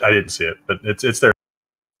 I didn't see it, but it's there.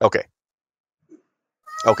 Okay.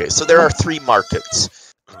 Okay, so there are 3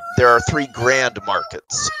 markets. There are 3 grand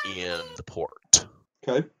markets in the port.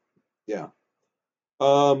 Okay. Yeah.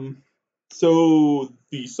 So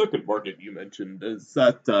the second market you mentioned, is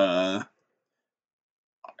that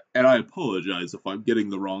and I apologize if I'm getting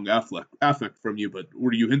the wrong affect from you, but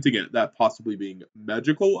were you hinting at that possibly being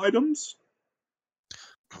magical items?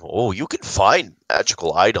 Oh, you can find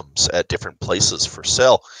magical items at different places for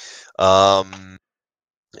sale. An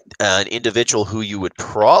individual who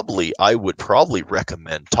I would probably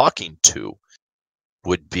recommend talking to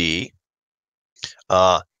would be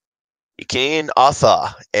Ikain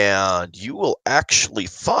Atha, and you will actually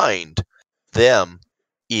find them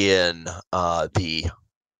in the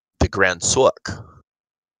Grand Souk.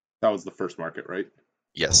 That was the first market, right?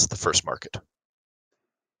 Yes, the first market.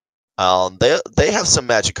 They have some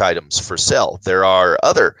magic items for sale. There are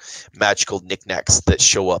other magical knickknacks that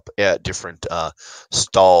show up at different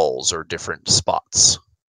stalls or different spots.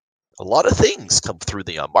 A lot of things come through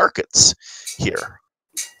the markets here.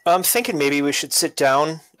 I'm thinking maybe we should sit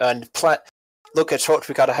down and look at what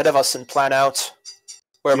we got ahead of us and plan out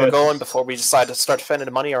where we're going before we decide to start spending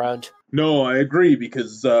the money around. No, I agree,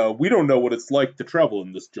 because we don't know what it's like to travel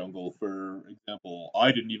in this jungle. For example,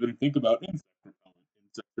 I didn't even think about insect repellent.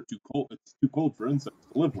 Insects are too cold. It's too cold for insects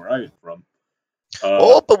to live where I am from.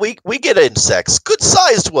 But we get insects,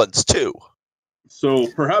 good-sized ones too. So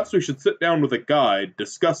perhaps we should sit down with a guide,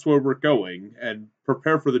 discuss where we're going, and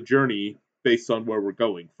prepare for the journey based on where we're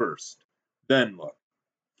going first. Then look.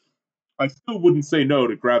 I still wouldn't say no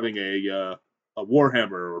to grabbing a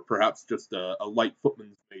warhammer or perhaps just a light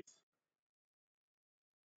footman's mace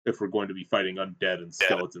if we're going to be fighting undead and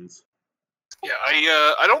skeletons. Yeah,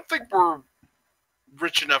 I don't think we're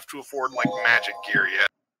rich enough to afford like magic gear yet.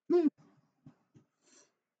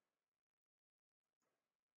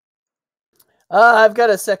 I've got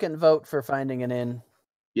a second vote for finding an inn.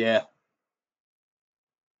 Yeah.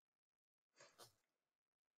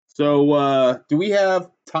 So, do we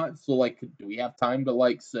have time? So, like, do we have time to,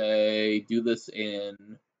 like, say, do this in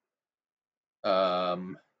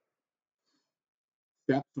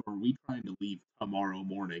steps, or are we trying to leave tomorrow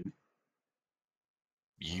morning?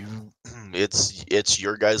 It's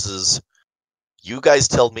your guys's. You guys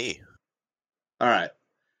tell me. All right.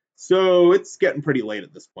 So it's getting pretty late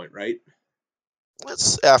at this point, right?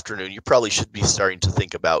 It's afternoon. You probably should be starting to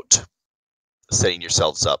think about setting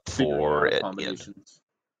yourselves up for it. Accommodations.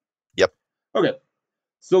 Yep. Okay.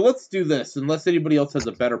 So let's do this. Unless anybody else has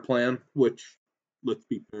a better plan, which, let's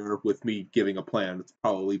be fair, with me giving a plan, it's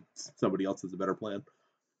probably somebody else has a better plan.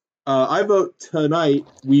 I vote tonight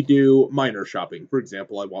we do minor shopping. For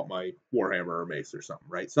example, I want my Warhammer or Mace or something,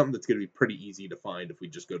 right? Something that's going to be pretty easy to find if we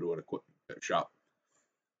just go to an equipment shop.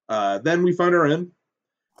 Then we find our inn.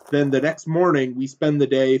 Then the next morning, we spend the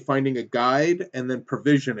day finding a guide and then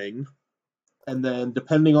provisioning. And then,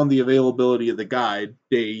 depending on the availability of the guide,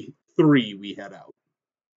 day 3, we head out.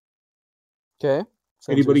 Okay.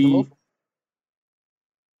 Anybody? Reasonable.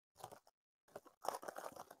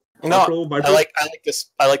 No, Viper? I like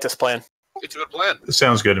this. I like this plan. It's a good plan.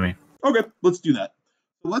 Sounds good to me. Okay, let's do that.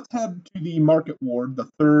 So let's head to the market ward, the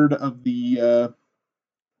third of the.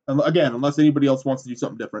 Again, unless anybody else wants to do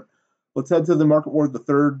something different, let's head to the market ward, the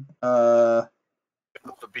third. The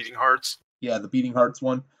beating hearts. Yeah, the beating hearts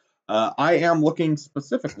one. I am looking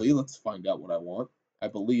specifically. Let's find out what I want. I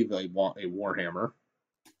believe I want a Warhammer.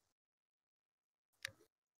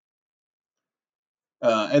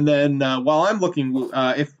 And then while I'm looking,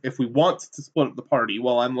 if we want to split up the party,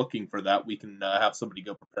 while I'm looking for that, we can have somebody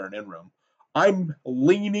go prepare an in-room. I'm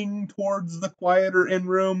leaning towards the quieter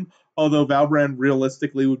in-room, although Valbrand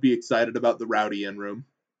realistically would be excited about the rowdy in-room.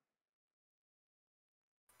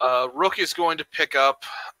 Rook is going to pick up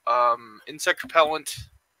insect repellent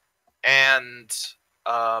and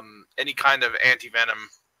any kind of anti-venom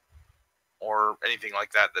or anything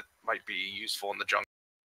like that that might be useful in the jungle.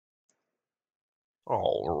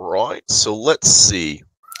 All right. So let's see.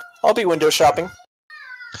 I'll be window shopping.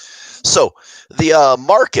 So the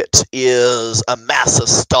market is a mass of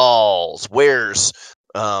stalls, wares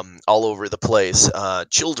all over the place.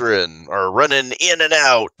 Children are running in and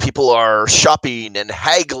out. People are shopping and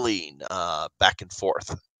haggling back and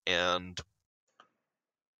forth. And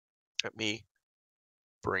let me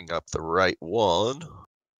bring up the right one.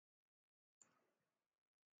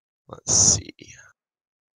 Let's see.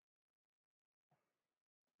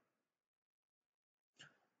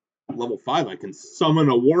 Level 5, I can summon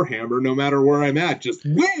a Warhammer no matter where I'm at. Just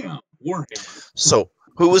wham! Warhammer. So,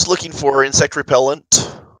 who was looking for insect repellent?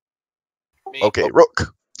 Me. Okay,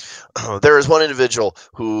 Rook. There is one individual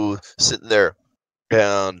who sitting there,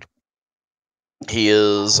 and he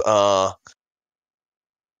is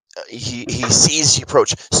he sees you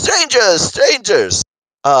approach. Strangers!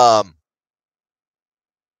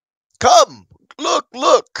 Come,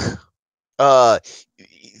 look.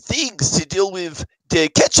 Things to deal with. To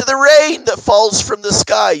catch the rain that falls from the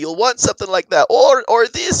sky. You'll want something like that. Or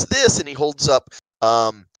this, and he holds up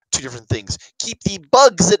 2 different things. Keep the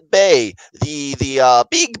bugs at bay. The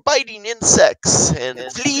big biting insects and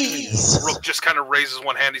fleas. Rook just kind of raises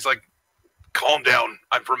one hand. He's like, calm down.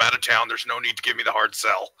 I'm from out of town. There's no need to give me the hard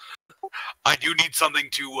sell. I do need something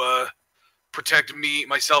to protect me,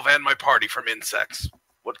 myself, and my party from insects.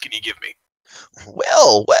 What can you give me?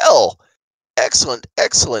 Well. Excellent.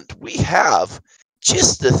 We have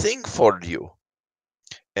just the thing for you.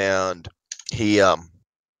 And he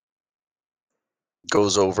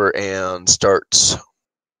goes over and starts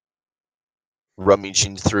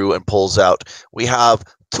rummaging through and pulls out. We have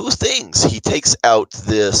 2 things. He takes out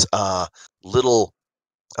this little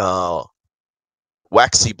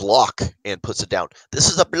waxy block and puts it down. This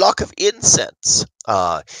is a block of incense.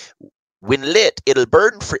 When lit, it'll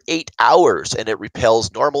burn for 8 hours, and it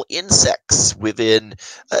repels normal insects within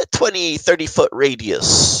a 20-30 foot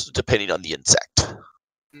radius, depending on the insect.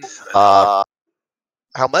 How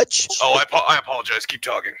much? Oh, I apologize. Keep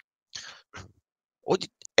talking.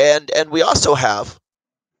 And we also have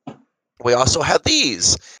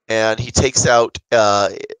these. And he takes out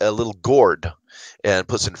a little gourd and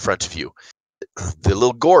puts it in front of you. The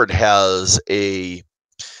little gourd has a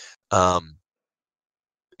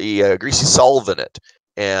greasy solve in it,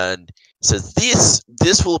 and says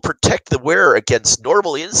this will protect the wearer against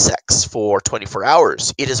normal insects for 24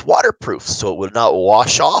 hours. It is waterproof, so it will not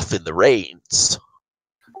wash off in the rains.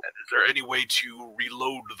 And is there any way to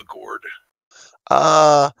reload the gourd?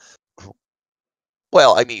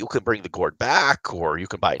 Well, I mean, you can bring the gourd back, or you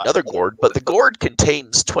can buy another gourd, but the gourd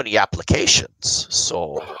contains 20 applications,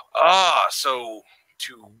 so... So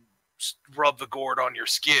to rub the gourd on your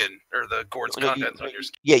skin, or the gourd's contents on your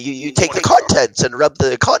skin. Yeah, you take the contents and rub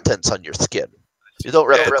the contents on your skin. You don't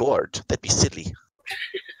rub the gourd. That'd be silly.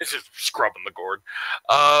 It's just scrubbing the gourd.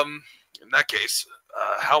 In that case,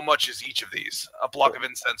 how much is each of these? A block of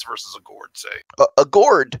incense versus a gourd, say. A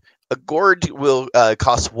gourd will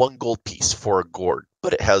cost 1 gold piece for a gourd,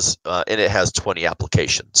 but it has 20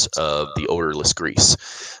 applications of the odorless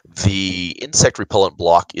grease. The insect repellent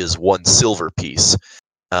block is 1 silver piece,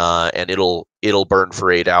 and it'll burn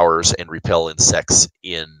for 8 hours and repel insects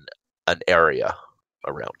in an area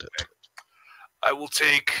around it. I will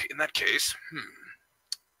take, in that case,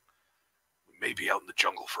 we may be out in the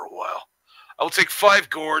jungle for a while. I will take 5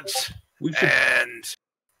 gourds, We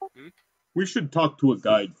should talk to a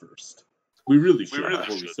guide first. We really should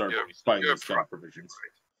before we start buying these kind of provisions.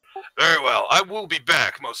 Very well. I will be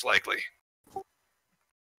back, most likely.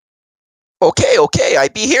 Okay, I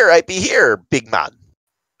be here, big man.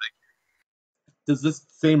 Does this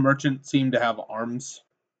same merchant seem to have arms?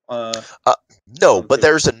 No, but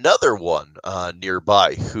there's another one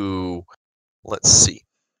nearby who, let's see,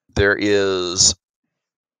 there is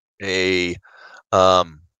a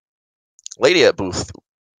lady at booth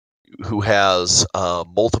who has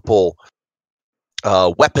multiple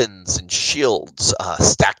weapons and shields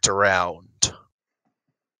stacked around.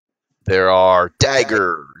 There are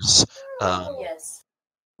daggers,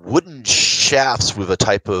 wooden shafts with a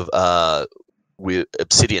type of with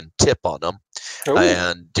obsidian tip on them,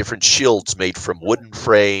 and different shields made from wooden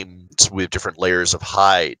frames with different layers of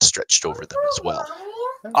hide stretched over them as well.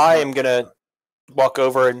 I am gonna walk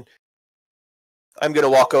over and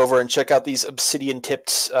check out these obsidian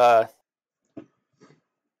tipped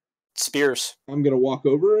spears. I'm gonna walk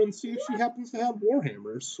over and see if she happens to have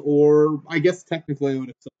warhammers, or I guess technically I would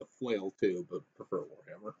accept a flail too, but prefer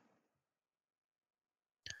warhammer.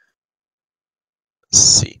 Let's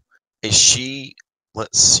see. Is she?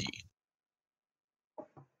 Let's see.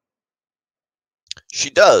 She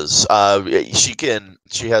does. She can.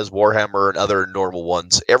 She has warhammer and other normal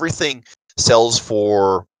ones. Everything sells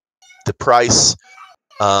for the price,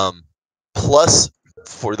 plus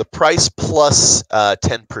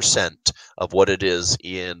 10% of what it is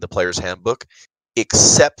in the player's handbook,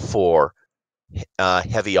 except for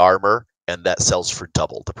heavy armor, and that sells for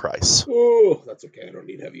double the price. Oh, that's okay. I don't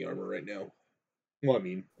need heavy armor right now. Well, I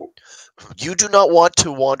mean, you do not want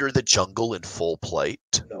to wander the jungle in full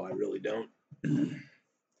plate? No, I really don't.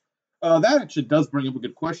 That actually does bring up a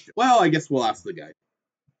good question. Well, I guess we'll ask the guy.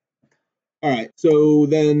 All right, so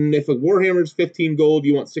then if a warhammer is 15 gold,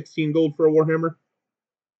 you want 16 gold for a warhammer?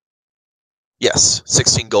 Yes,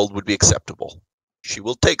 16 gold would be acceptable. She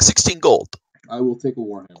will take 16 gold. I will take a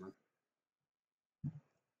warhammer.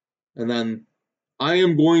 And then I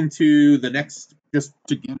am going to just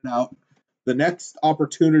to get it out, the next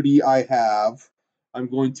opportunity I have, I'm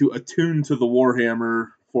going to attune to the warhammer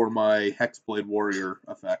for my Hexblade Warrior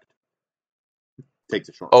effect. Takes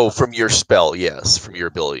a short. Oh, from your spell, yes, from your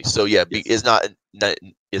ability. So yeah, it's not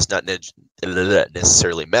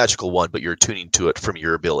necessarily a magical one, but you're tuning to it from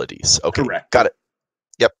your abilities. Okay, correct. Got it.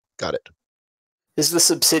 Yep, got it. Is this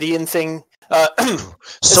obsidian thing? Is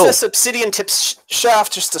this obsidian tip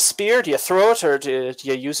shaft just a spear? Do you throw it, or do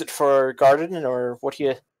you use it for gardening, or what do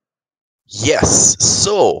you? Yes.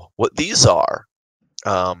 So what these are,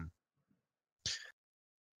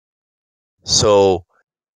 so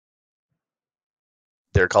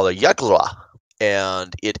they're called a yagla,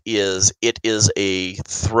 and it is a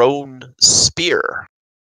thrown spear.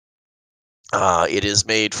 It is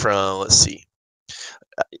made from, let's see,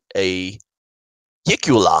 a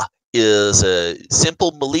yikula is a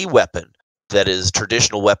simple melee weapon that is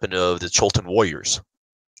traditional weapon of the Cholton warriors.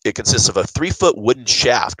 It consists of a 3-foot wooden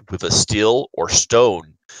shaft with a steel or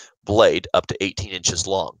stone blade up to 18 inches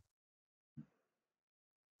long.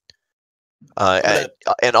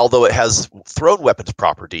 And although it has thrown weapons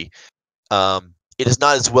property, it is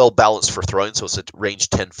not as well balanced for throwing, so it's a range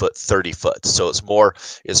 10 foot, 30 foot. So it's more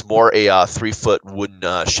a 3-foot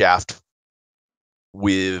wooden shaft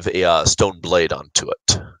with a stone blade onto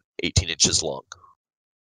it, 18 inches long.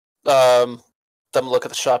 Then look at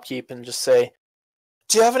the shopkeep and just say,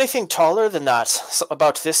 "Do you have anything taller than that?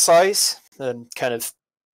 About this size?" And kind of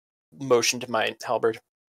motion to my halberd.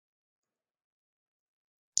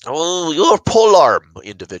 Oh, you're a polearm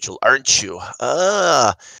individual, aren't you?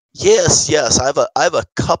 Yes. I have a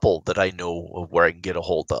couple that I know of where I can get a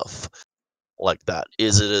hold of, like that.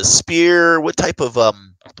 Is it a spear? What type of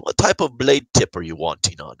blade tip are you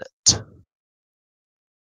wanting on it?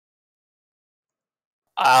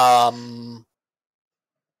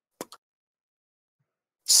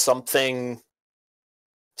 Something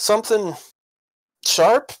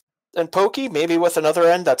sharp. and pokey, maybe with another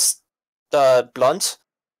end that's blunt.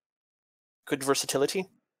 Good versatility.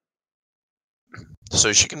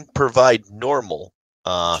 So she can provide normal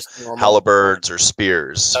Just normal. halberds or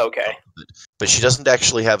spears. Okay. But she doesn't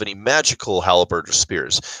actually have any magical halberd or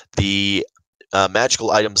spears. The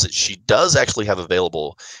magical items that she does actually have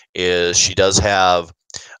available is she does have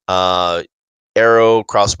arrow,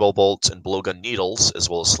 crossbow bolts, and blowgun needles, as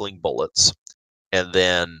well as sling bullets. And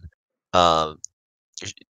then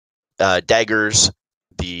daggers,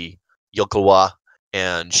 the yokawa,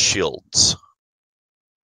 and shields.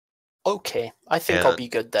 Okay, I think I'll be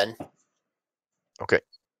good then. Okay.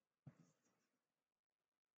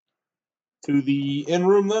 To the inn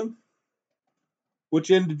room then? Which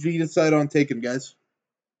end did you decide on taking, guys?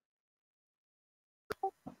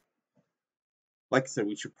 Like I said,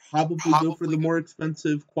 we should probably go for the more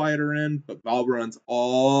expensive, quieter end, but Valron's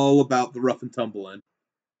all about the rough and tumble end.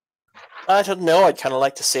 I don't know. I'd kind of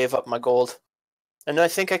like to save up my gold, and I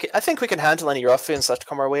think I think we can handle any ruffians that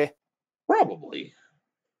come our way. Probably.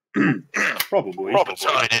 Probably. We'll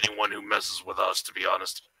decide anyone who messes with us, to be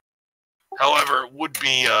honest. However, it would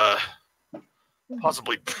be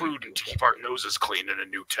possibly prudent to keep our noses clean in a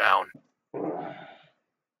new town.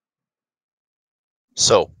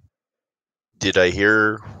 So, did I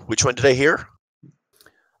hear? Which one did I hear?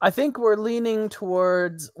 I think we're leaning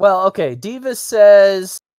towards. Well, okay. Diva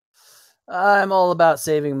says, "I'm all about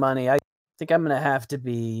saving money. I think I'm gonna have to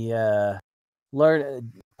be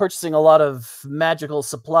purchasing a lot of magical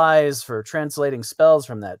supplies for translating spells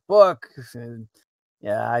from that book.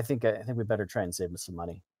 Yeah, I think we better try and save some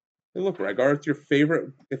money." Hey, look, Rygar, it's your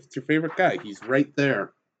favorite. If it's your favorite guy, he's right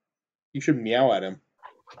there. You should meow at him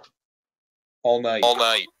all night. All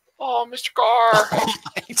night. Oh, Mr. Gar. All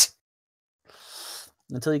night.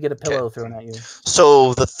 Until you get a pillow thrown at you.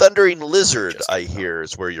 So the Thundering Lizard, I hear,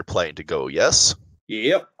 is where you're planning to go. Yes.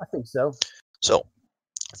 Yep. I think so. So,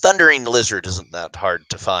 Thundering Lizard isn't that hard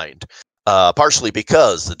to find, partially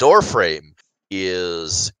because the door frame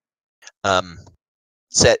is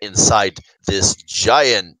set inside this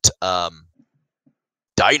giant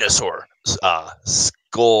dinosaur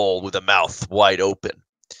skull with a mouth wide open.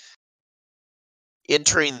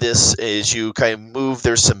 Entering this, as you kind of move,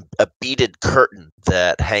 there's a beaded curtain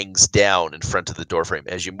that hangs down in front of the doorframe.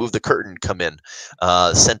 As you move the curtain, come in,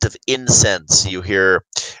 scent of incense. You hear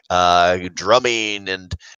drumming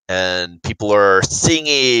and people are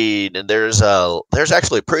singing, and there's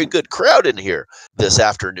actually a pretty good crowd in here this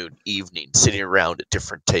afternoon, evening, sitting around at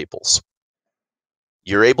different tables.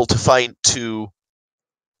 You're able to find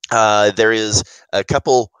there is a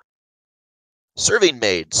couple serving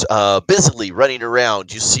maids busily running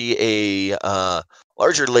around. You see a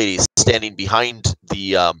larger lady standing behind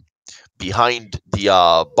the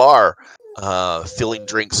bar, filling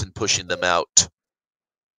drinks and pushing them out.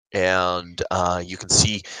 And you can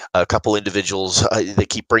see a couple individuals that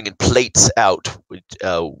keep bringing plates out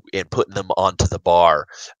and putting them onto the bar.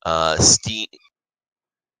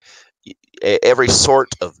 Every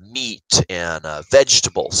sort of meat and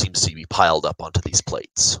vegetable seems to be piled up onto these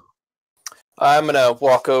plates. I'm gonna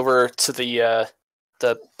walk over to the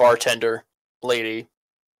bartender lady,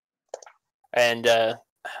 and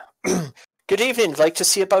good evening. I'd like to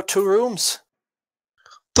see about 2 rooms.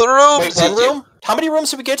 2 rooms. Wait, 1 room? How many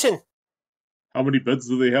rooms are we getting? How many beds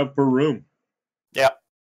do they have per room? Yeah.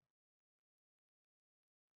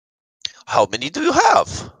 How many do you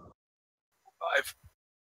have?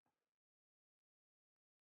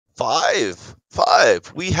 5.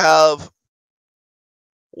 5. We have.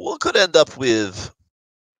 We could end up with.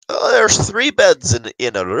 There's 3 beds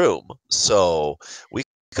in a room, so we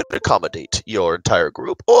could accommodate your entire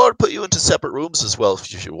group, or put you into separate rooms as well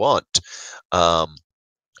if you want.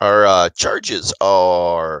 Our charges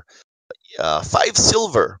are 5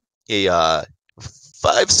 silver.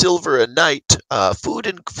 5 silver a night. Food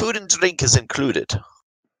and drink is included.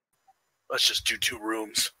 Let's just do 2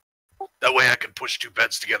 rooms. That way I can push 2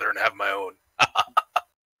 beds together and have my own.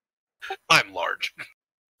 I'm large.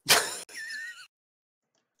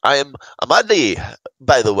 I am Amadi,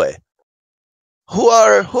 by the way. Who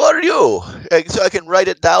are you? So I can write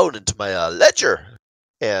it down into my ledger,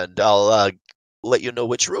 and I'll let you know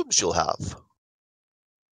which rooms you'll have.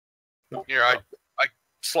 Here, I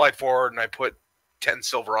slide forward and I put 10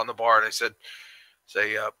 silver on the bar, and I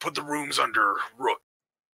say, put the rooms under Rook.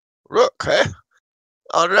 Rook, eh?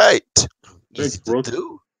 All right. Thanks, Easy to Rook.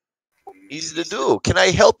 do. Easy to do. Can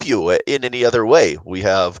I help you in any other way? We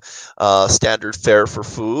have standard fare for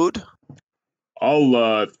food.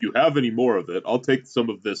 I'll, if you have any more of it, I'll take some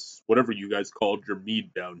of this, whatever you guys called your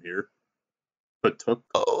mead down here. Patuk?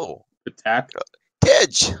 Oh. Patak?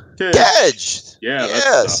 Tej. Tej. Tej. Yeah, that's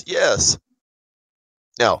Yes, stuff. yes.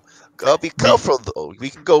 Now, be careful though. We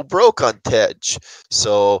can go broke on Tej.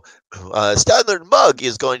 So, standard mug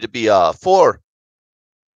is going to be 4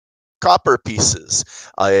 copper pieces,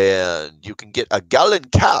 and you can get a gallon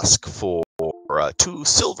cask for 2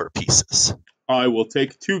 silver pieces. I will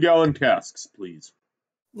take 2-gallon casks, please.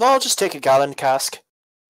 No, I'll just take a gallon cask.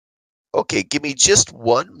 Okay, give me just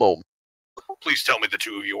one moment. Please tell me the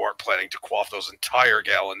two of you aren't planning to quaff those entire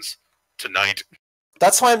gallons tonight.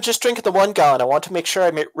 That's why I'm just drinking the 1 gallon. I want to make sure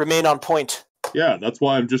I remain on point. Yeah, that's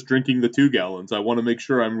why I'm just drinking the 2 gallons. I want to make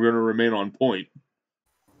sure I'm going to remain on point.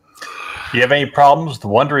 Do you have any problems with the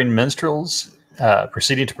wandering minstrels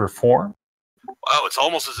proceeding to perform? Wow, it's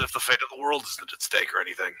almost as if the fate of the world isn't at stake or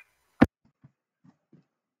anything.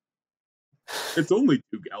 It's only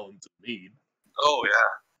 2 gallons of mead. Oh,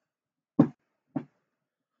 yeah.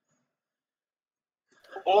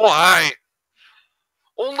 Oh, aye.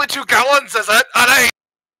 Only 2 gallons, is it? Aye.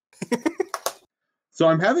 So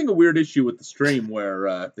I'm having a weird issue with the stream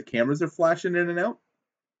where the cameras are flashing in and out.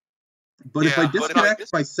 But if I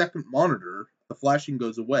disconnect my second monitor, the flashing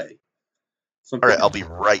goes away. So All right, I'll be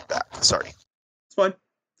right back. Sorry. It's fine.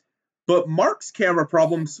 But Mark's camera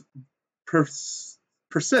problems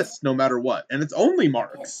persist no matter what. And it's only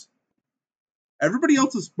Mark's. Everybody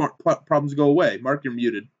else's problems go away. Mark, you're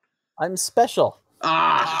muted. I'm special.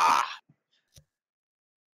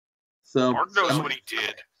 So Mark knows what he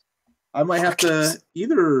did. I might have to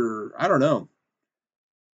either, I don't know.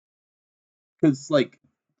 Because, like,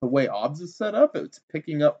 the way OBS is set up, it's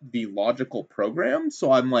picking up the logical program.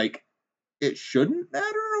 So I'm like, it shouldn't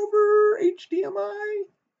matter over HDMI.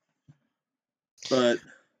 But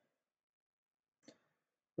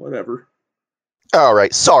whatever. All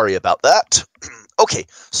right, sorry about that. Okay,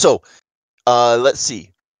 so let's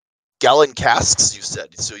see. Gallon casks, you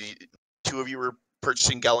said. So 2 of you were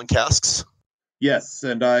purchasing gallon casks? Yes,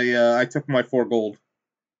 and I took my 4 gold.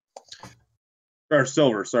 Or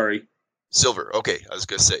silver, sorry. Silver. Okay, I was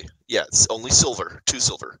gonna say, yeah, it's only silver. 2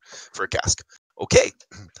 silver for a cask. Okay.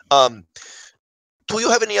 Do you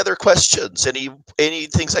have any other questions? Any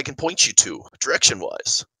things I can point you to direction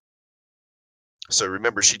wise? So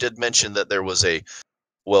remember, she did mention that there was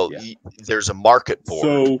there's a market board.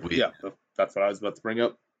 So yeah, that's what I was about to bring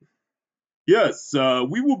up. Yes,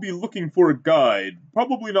 we will be looking for a guide.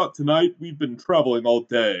 Probably not tonight. We've been traveling all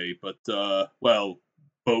day, but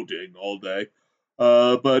boating all day.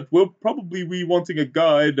 But we'll probably be wanting a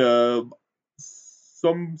guide.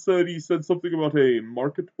 Some said he said something about a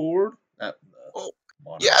market board.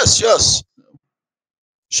 Yes.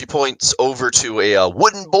 She points over to a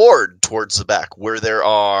wooden board towards the back where there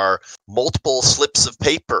are multiple slips of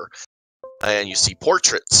paper, and you see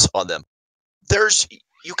portraits on them.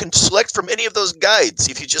 You can select from any of those guides.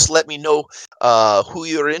 If you just let me know who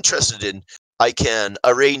you're interested in, I can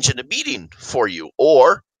arrange a meeting for you.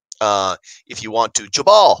 Or if you want to,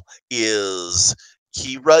 Jabal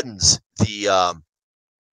he runs the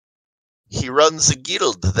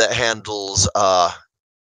guild that handles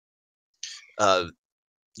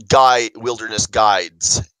wilderness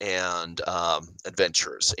guides and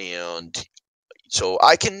adventurers, and so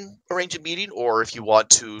I can arrange a meeting, or if you want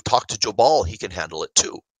to talk to Jabal, he can handle it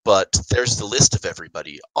too. But there's the list of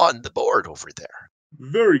everybody on the board over there.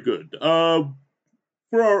 Very good. For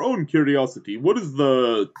our own curiosity, what is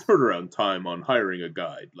the turnaround time on hiring a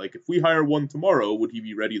guide? Like, if we hire one tomorrow, would he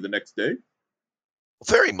be ready the next day?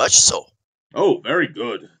 Very much so. Oh, very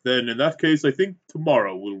good. Then in that case, I think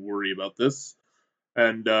tomorrow we'll worry about this.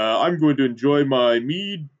 And I'm going to enjoy my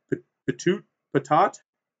mead patat.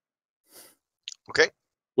 Okay.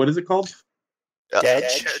 What is it called?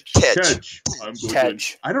 Tej.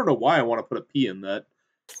 Tej. I don't know why I want to put a P in that.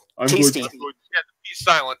 Tasty. Yeah, the P's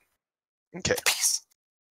silent. Okay.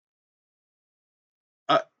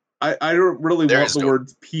 I don't really want the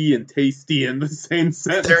words P and tasty in the same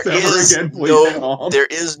sentence again. There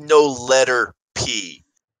is no letter P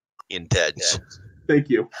in Tej. Yeah. Thank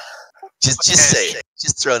you. Just say it.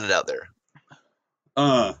 Just throwing it out there.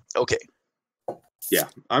 Okay. Yeah,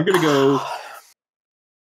 I'm gonna go.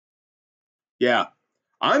 Yeah,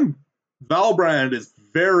 Valbrand is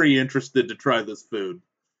very interested to try this food.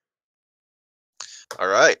 All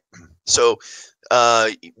right. So,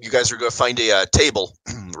 you guys are going to find a table,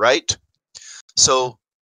 right? So,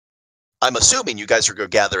 I'm assuming you guys are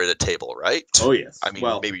going to gather at a table, right? Oh, yes. I mean,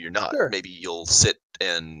 maybe you're not. Sure. Maybe you'll sit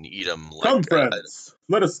and eat them. Come, friends.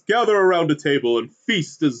 Let us gather around a table and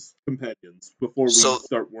feast as companions before we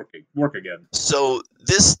start work again. So,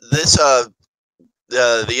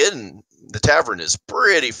 the inn, the tavern is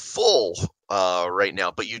pretty full right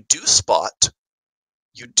now, but you do spot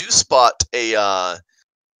you do spot a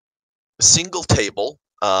single table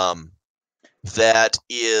that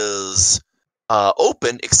is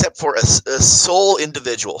open except for a sole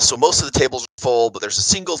individual. So most of the tables are full, but there's a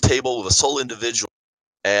single table with a sole individual.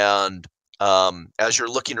 And as you're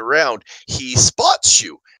looking around, he spots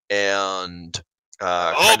you and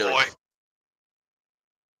boy.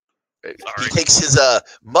 He takes his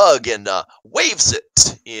mug and waves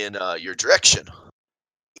it in your direction.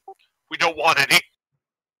 We don't want any.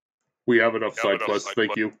 We have enough side quests,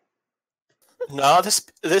 thank you. No,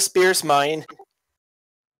 this beer's mine.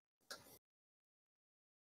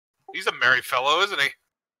 He's a merry fellow, isn't he?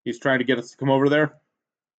 He's trying to get us to come over there?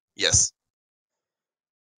 Yes.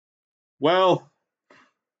 Well,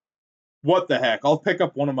 what the heck? I'll pick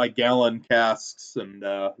up one of my gallon casks and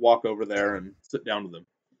walk over there and sit down with them.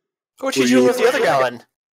 What did you do with the other gallon?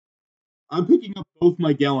 I'm picking up both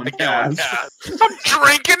my gallon casks. I'm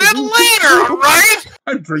drinking it later, right?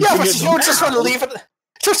 I'm drinking Yeah, but it you don't just want to leave it.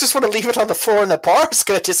 You just want to leave it on the floor, and the bar is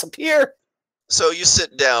going to disappear. So you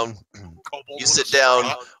sit down. You sit down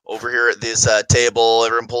over here at this table.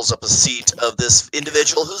 Everyone pulls up a seat of this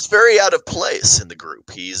individual who's very out of place in the group.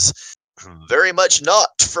 He's very much not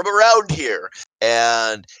from around here.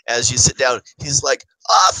 And as you sit down, he's like,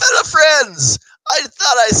 fellow friends, I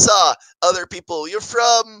thought I saw other people. You're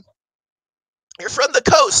from the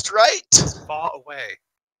coast, right? Far away.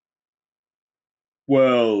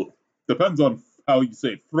 Well, depends on how you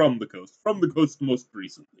say from the coast. From the coast most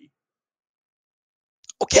recently.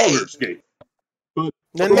 Okay. Baldur's Gate. But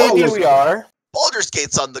Then maybe we are. Baldur's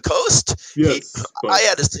Gate's on the coast. Yes. I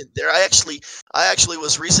had to sit there. I actually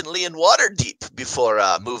was recently in Waterdeep before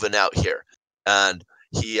moving out here. And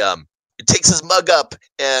he takes his mug up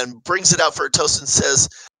and brings it out for a toast and says,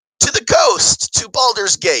 "To the coast, to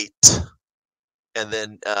Baldur's Gate." And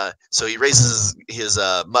then, so he raises his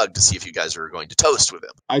mug to see if you guys are going to toast with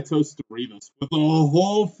him. I toast Doritos with a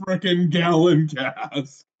whole frickin' gallon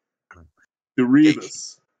cask.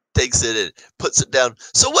 Doritos. Takes it and puts it down.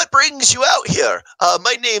 So what brings you out here?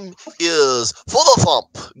 My name is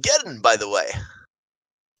Volofomp. Gedden, by the way.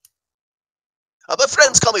 My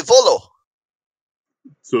friends call me Volo.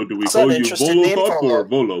 So do we call you Volofomp or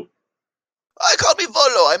Volo? I call me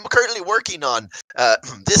Volo. I'm currently working on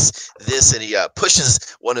this, and he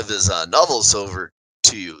pushes one of his novels over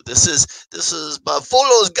to you. This is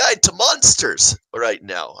Volo's Guide to Monsters right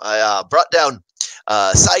now. I brought down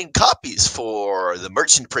signed copies for the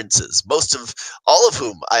merchant princes, all of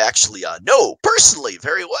whom I actually know personally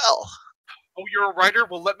very well. Oh, you're a writer?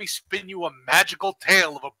 Well, let me spin you a magical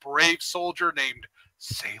tale of a brave soldier named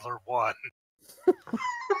Sailor One.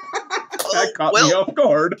 That caught me off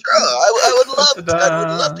guard. Sure, I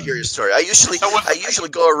would love to hear your story. I usually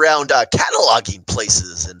go around cataloging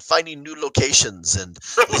places and finding new locations and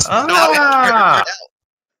listening That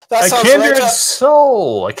a sounds kindred right up,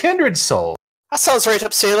 soul. A kindred soul. that sounds right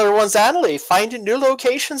up Sailor One's alley. Finding new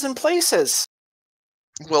locations and places.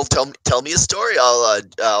 Well, tell me a story.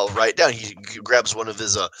 I'll write it down. He grabs one of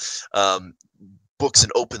his books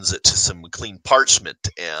and opens it to some clean parchment,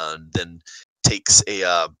 and then takes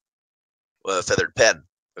a feathered pen,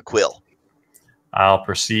 a quill. I'll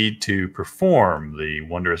proceed to perform the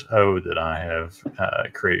wondrous ode that I have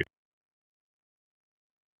created.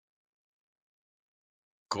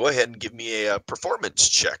 Go ahead and give me a performance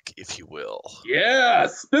check, if you will. Yeah,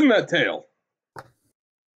 spin that tail.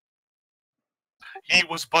 He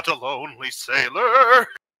was but a lonely sailor.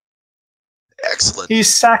 Excellent. He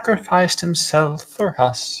sacrificed himself for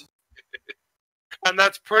us. And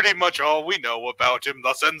that's pretty much all we know about him.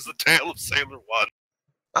 Thus ends the tale of Sailor One.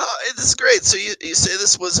 This is great. So you say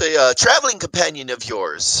this was a traveling companion of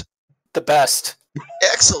yours. The best.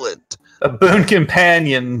 Excellent. A boon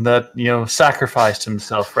companion that, sacrificed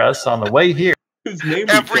himself for us on the way here. Whose name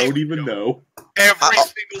we don't even know. Every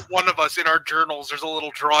single one of us in our journals, there's a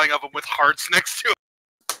little drawing of him with hearts next to it.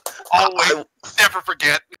 Always, never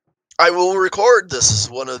forget. I will record this as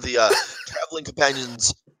one of the traveling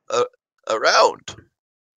companions around.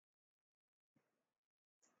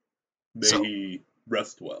 May he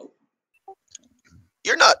rest well.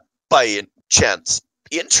 You're not by chance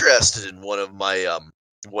interested in one of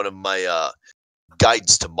my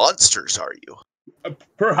guides to monsters, are you?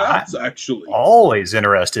 Perhaps, actually. Always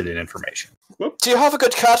interested in information. Do you have a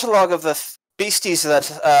good catalogue of the beasties that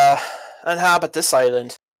inhabit this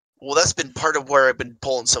island? Well, that's been part of where I've been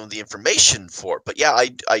pulling some of the information for. But yeah,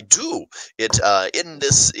 I do. It in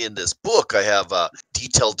this book, I have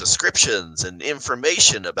detailed descriptions and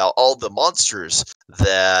information about all the monsters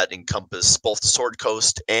that encompass both the Sword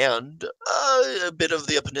Coast and a bit of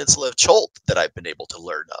the peninsula of Cholt that I've been able to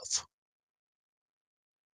learn of.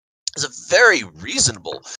 is a very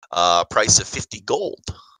reasonable price of 50 gold.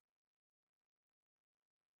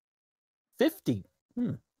 50.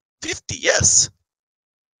 50, yes.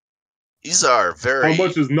 These are very... How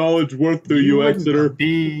much is knowledge worth to you, Exeter?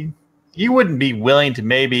 You wouldn't be willing to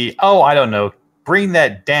maybe, I don't know, bring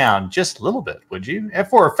that down just a little bit, would you? And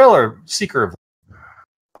for a fellow seeker of...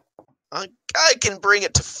 I can bring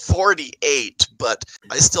it to 48, but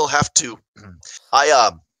I still have to...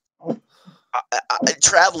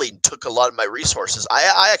 traveling took a lot of my resources.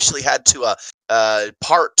 I actually had to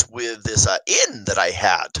part with this inn that I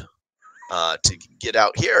had to get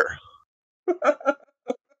out here.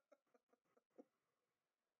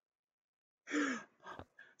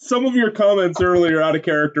 Some of your comments earlier out of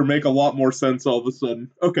character make a lot more sense all of a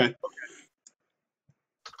sudden. Okay.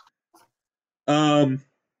 You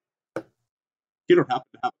don't happen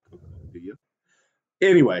to have a coconut, do you?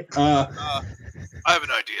 Anyway, I have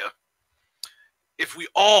an idea. If we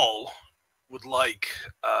all would like,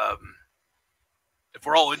 if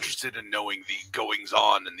we're all interested in knowing the goings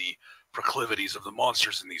on and the proclivities of the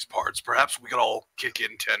monsters in these parts, perhaps we could all kick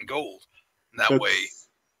in 10 gold. And that way...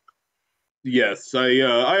 Yes,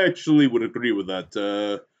 I actually would agree with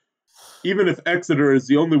that. Even if Exeter is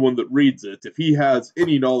the only one that reads it, if he has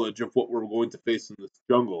any knowledge of what we're going to face in this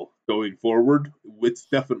jungle going forward, it's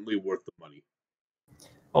definitely worth the money.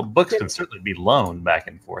 Well, books can certainly be loaned back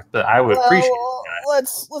and forth, but I would appreciate it.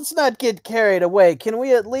 Let's not get carried away. Can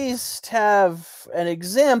we at least have an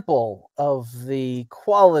example of the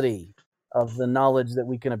quality of the knowledge that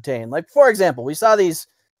we can obtain? Like, for example, we saw these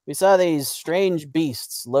strange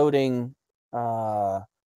beasts loading the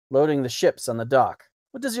ships on the dock.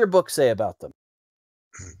 What does your book say about them?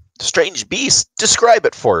 Strange beast? Describe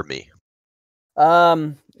it for me.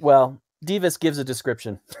 Well, Divis gives a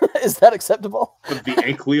description. Is that acceptable? The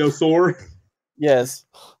ankylosaur? Yes.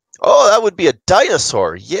 Oh, that would be a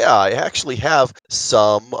dinosaur. Yeah, I actually have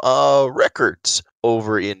some records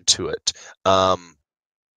over into it.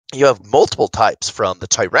 You have multiple types, from the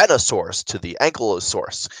Tyrannosaurus to the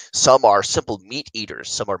Ankylosaurus. Some are simple meat eaters,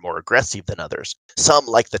 some are more aggressive than others. Some,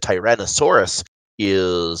 like the Tyrannosaurus,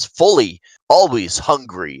 is fully, always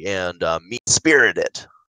hungry and meat-spirited.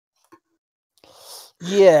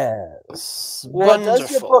 Yes. But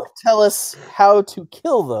does your book tell us how to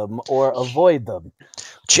kill them or avoid them?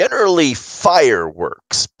 Generally,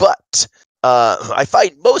 fireworks, but I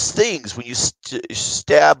find most things, when you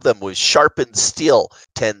stab them with sharpened steel,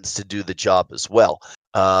 tends to do the job as well.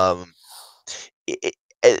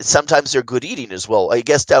 Sometimes they're good eating as well. I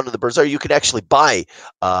guess down in the bazaar you can actually buy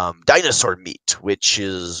dinosaur meat, which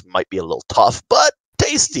might be a little tough, but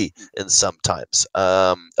tasty. And sometimes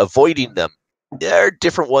avoiding them, there are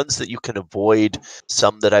different ones that you can avoid.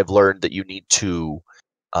 Some that I've learned that you need to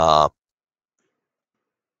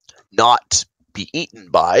not be eaten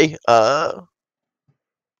by,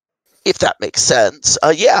 if that makes sense.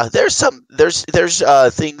 Yeah, there's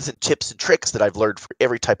things and tips and tricks that I've learned for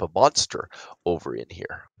every type of monster over in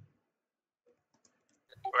here.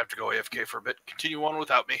 I have to go AFK for a bit. Continue on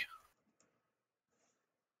without me.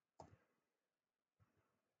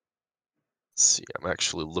 Let's see, I'm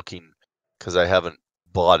actually looking, because I haven't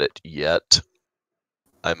bought it yet.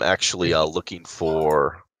 I'm actually looking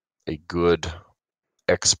for a good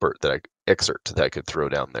excerpt that I could throw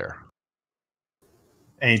down there.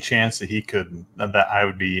 Any chance that I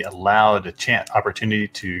would be allowed a opportunity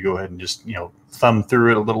to go ahead and just, thumb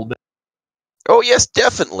through it a little bit? Oh, yes,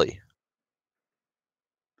 definitely.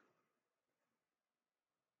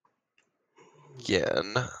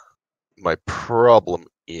 Again, my problem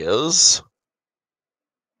is...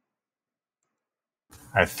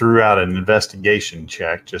 I threw out an investigation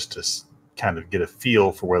check just to kind of get a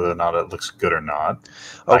feel for whether or not it looks good or not.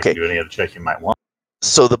 Okay. I can do any other check you might want.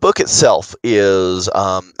 So the book itself is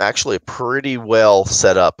actually a pretty well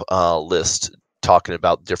set up list, talking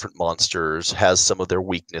about different monsters, has some of their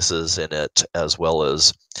weaknesses in it, as well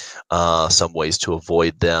as some ways to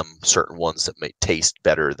avoid them, certain ones that may taste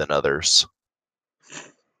better than others.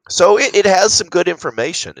 So it has some good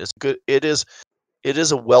information. It's good. It is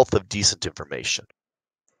a wealth of decent information.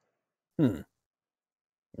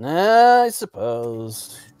 I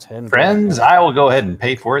suppose. 10 Friends, I will go ahead and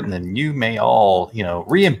pay for it, and then you may all,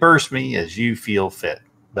 reimburse me as you feel fit.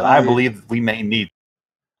 But I believe we may need...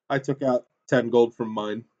 I took out 10 gold from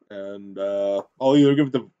mine, and I'll either give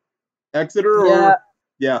it to Exeter or...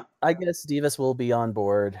 Yeah. I guess Divis will be on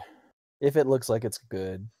board, if it looks like it's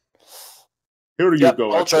good. Here you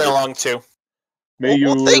go, I'll join along too. May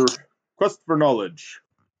you quest for knowledge.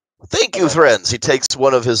 Thank you, friends. He takes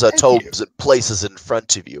one of his tomes and places it in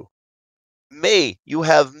front of you. May you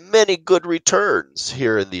have many good returns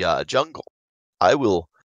here in the jungle. I will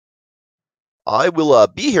I will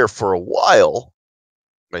be here for a while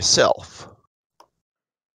myself.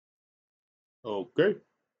 Okay.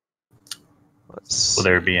 Will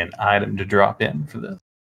there be an item to drop in for this?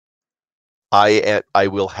 I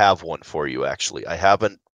will have one for you, actually. I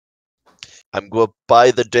haven't. I'm going to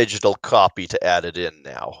buy the digital copy to add it in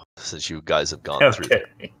now, since you guys have gone through it.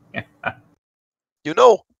 Okay. You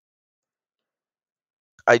know,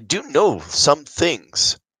 I do know some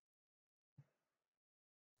things.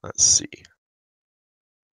 Let's see.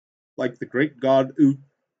 Like the great god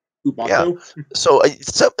Ubato? So,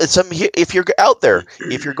 if you're out there,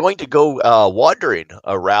 if you're going to go wandering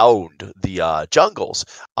around the jungles,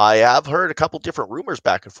 I have heard a couple different rumors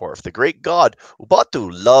back and forth. The great god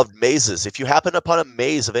Ubatu loved mazes. If you happen upon a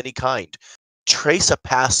maze of any kind, trace a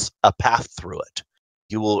path through it.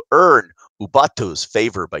 You will earn Ubatu's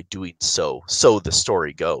favor by doing so. So the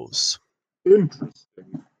story goes.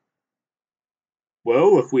 Interesting.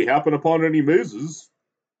 Well, if we happen upon any mazes,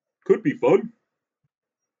 could be fun.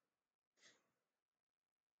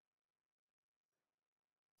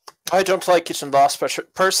 I don't like Kitchen Boss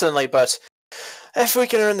personally, but if we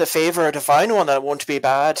can earn the favor of divine one, that won't be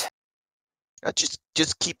bad.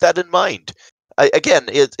 Just keep that in mind. Again,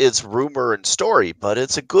 it's rumor and story, but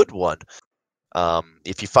it's a good one.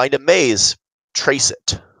 If you find a maze, trace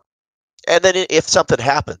it. And then if something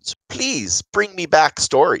happens, please bring me back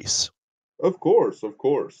stories. Of course, of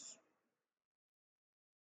course.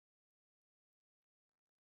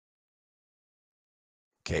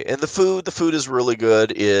 Okay, and the food is really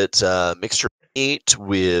good. It's a mixture of meat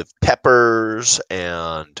with peppers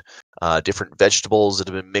and different vegetables that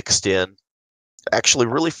have been mixed in. Actually,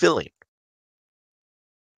 really filling.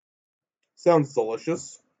 Sounds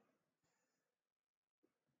delicious.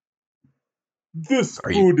 This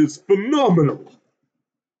food is phenomenal.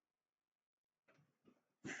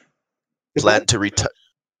 Plan to retire?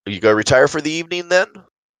 You go retire for the evening then?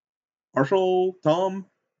 Marshall, Tom,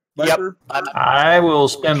 Yep. Viper? I will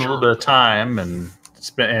spend a little bit of time and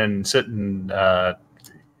sit and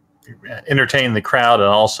entertain the crowd, and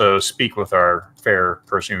also speak with our fair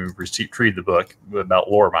person who retrieved the book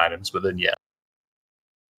about lore items. But then, yeah,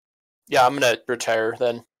 I'm gonna retire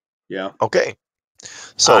then. Yeah. Okay.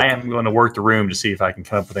 So I am going to work the room to see if I can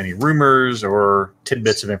come up with any rumors or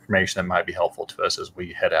tidbits of information that might be helpful to us as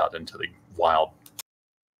we head out into the wild.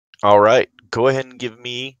 all right, go ahead and give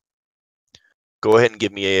me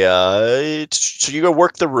a. So you go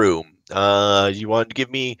work the room. You want to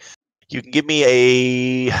give me? You can give me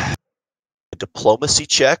a diplomacy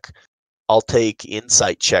check. I'll take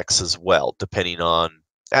insight checks as well, depending on.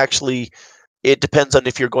 Actually, it depends on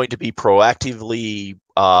if you're going to be proactively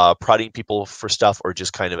prodding people for stuff or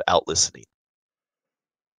just kind of out listening.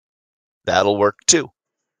 That'll work too.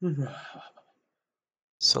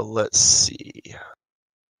 So let's see.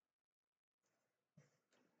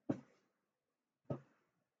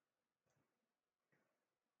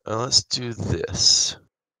 Let's do this.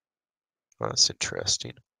 Oh, that's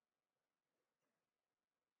interesting.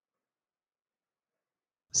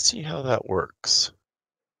 Let's see how that works.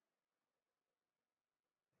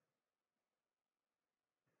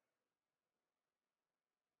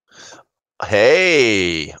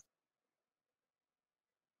 Hey!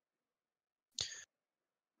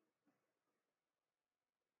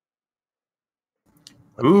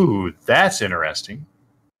 Ooh, that's interesting.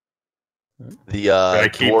 The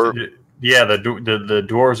the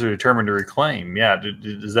dwarves are determined to reclaim. Yeah,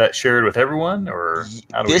 is that shared with everyone, or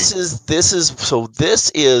how do this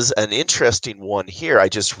is an interesting one here. I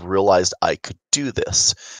just realized I could do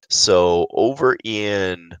this. So over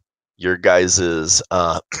in your guys's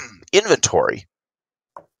inventory,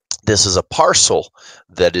 this is a parcel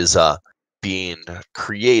that is being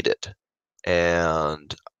created,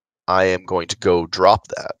 and I am going to go drop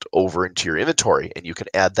that over into your inventory, and you can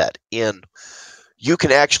add that in. You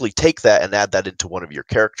can actually take that and add that into one of your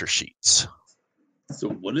character sheets. So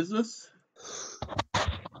what is this?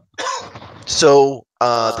 So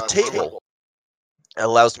the table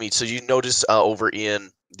allows me. So you notice over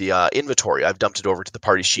in the inventory, I've dumped it over to the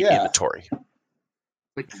party sheet inventory.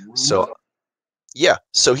 Like So yeah,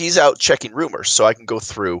 so he's out checking rumors, so I can go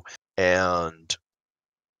through and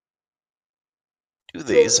do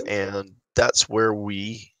these, and that's where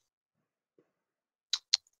we.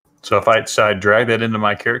 So if I decide drag that into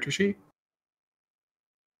my character sheet?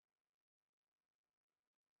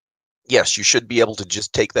 Yes, you should be able to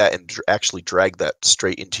just take that and actually drag that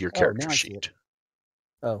straight into your character now I see sheet. it.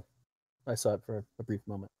 Oh, I saw it for a brief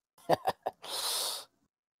moment.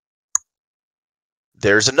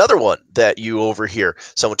 There's another one that you overhear.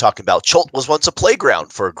 Someone talking about Chult was once a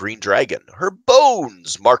playground for a green dragon. Her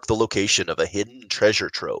bones mark the location of a hidden treasure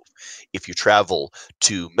trove. If you travel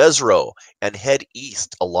to Mesro and head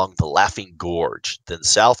east along the Laughing Gorge, then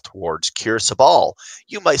south towards Kirsabal,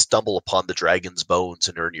 you might stumble upon the dragon's bones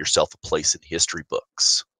and earn yourself a place in history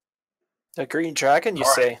books. A green dragon, you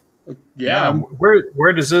All right. say? Yeah.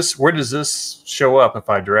 Where does this show up if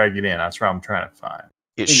I drag it in? That's what I'm trying to find.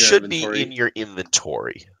 It In your should inventory. be in your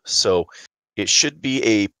inventory. So it should be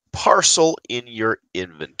a parcel in your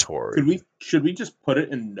inventory. Should we just put it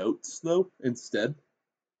in notes though instead?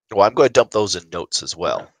 Well, I'm going to dump those in notes as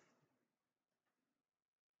well. Okay.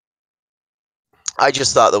 I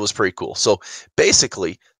just thought that was pretty cool. So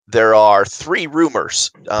basically, there are 3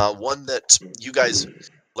 rumors. One that you guys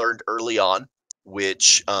learned early on,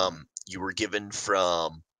 which you were given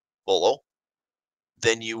from Bolo.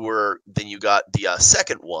 Then you got the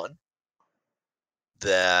second one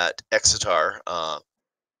that Exitar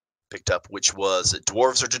picked up, which was that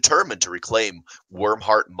dwarves are determined to reclaim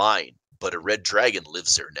Wormheart Mine, but a red dragon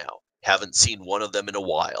lives there now. Haven't seen one of them in a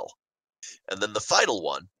while. And then the final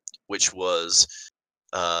one, which was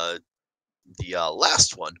the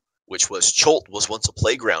last one, which was Chult was once a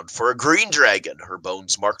playground for a green dragon. Her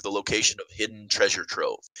bones mark the location of hidden treasure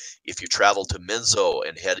trove. If you travel to Menzo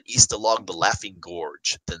and head east along the Laughing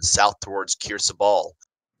Gorge, then south towards Kirsabal,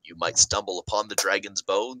 you might stumble upon the dragon's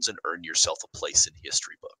bones and earn yourself a place in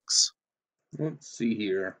history books. Let's see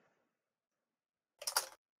here.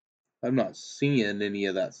 I'm not seeing any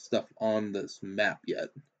of that stuff on this map yet.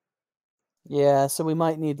 Yeah, so we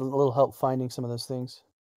might need a little help finding some of those things.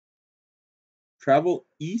 Travel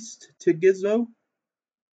east to Gizmo?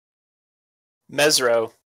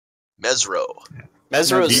 Mesro. Mesro.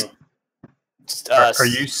 Mesro's. Are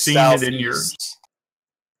you seeing it in your? southeast.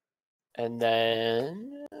 And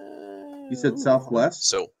then. You said southwest?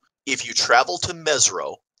 So if you travel to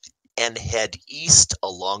Mesro and head east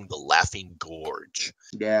along the Laughing Gorge,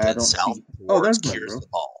 Yeah, I then don't south see. Oh, towards there's Mesro.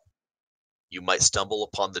 Kirsabal, you might stumble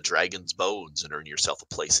upon the dragon's bones and earn yourself a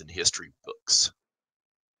place in history books.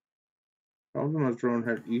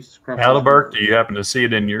 Head east. Alberg, do you happen to see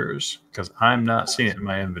it in yours? Because I'm not seeing it in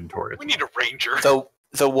my inventory. We need a ranger.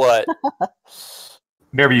 The what?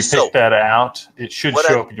 Whenever you So, pick that out, it should what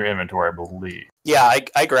show I- up in your inventory, I believe. Yeah,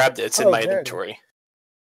 I grabbed it. It's in Oh, my there it is. inventory.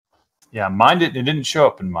 Yeah, mine didn't show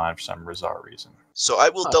up in mine for some bizarre reason. So I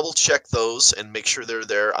will double check those and make sure they're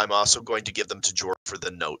there. I'm also going to give them to George for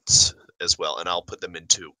the notes as well, and I'll put them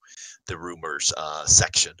into the rumors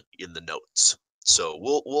section in the notes. So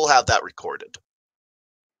we'll have that recorded.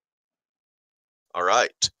 All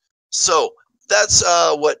right. So that's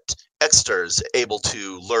what Exeter is able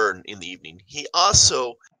to learn in the evening. He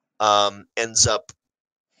also ends up,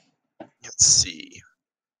 let's see,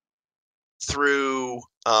 through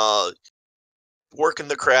working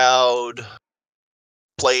the crowd,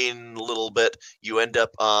 playing a little bit, you end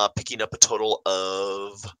up picking up a total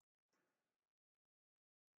of,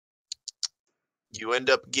 you end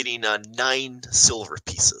up getting 9 silver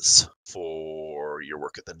pieces for your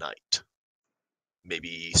work at the night.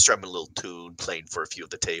 Maybe strumming a little tune, playing for a few of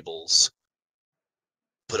the tables.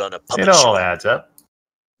 Put on a puppet It all show. adds up.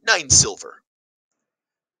 9 silver.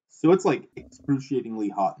 So it's like excruciatingly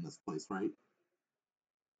hot in this place, right?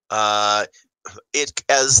 It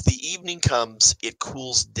as the evening comes, it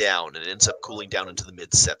cools down and ends up cooling down into the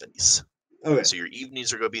mid 70s. Okay. So your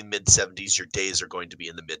evenings are going to be in the mid 70s. Your days are going to be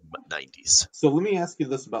in the mid 90s. So let me ask you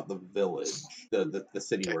this about the village, the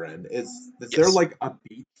city Okay. we're in. Is there Yes. like a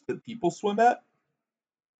beach that people swim at?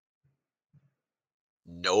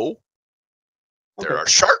 No, there Okay. are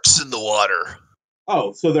sharks in the water.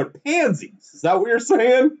 Oh, so they're pansies. Is that what you're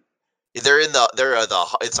saying? It's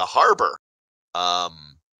a harbor.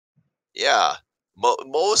 Yeah,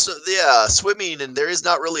 most of swimming, and there is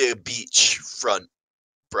not really a beach front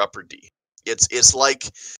property. It's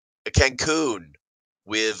like a Cancun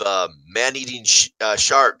with man-eating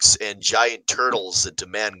sharks and giant turtles that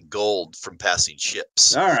demand gold from passing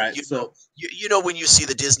ships. All right. You know when you see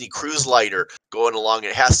the Disney cruise liner going along,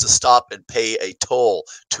 it has to stop and pay a toll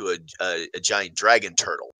to a giant dragon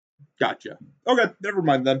turtle. Gotcha. Okay, never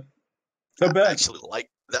mind then. So I bad. actually like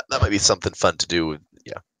that. That might be something fun to do.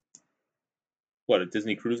 Yeah. What, a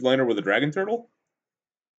Disney cruise liner with a dragon turtle?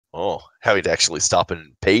 Oh, having to actually stop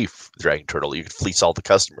and pay for the dragon turtle. You could fleece all the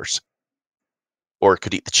customers. Or it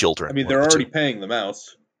could eat the children. I mean, one they're of the already two. paying the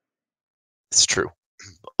mouse. It's true.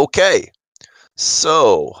 Okay.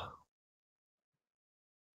 So,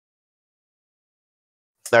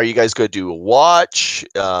 now are you guys going to do a watch?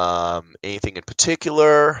 Anything in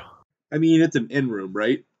particular? I mean, it's an in room,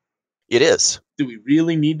 right? It is. Do we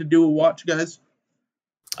really need to do a watch, guys?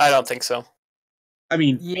 I don't think so. I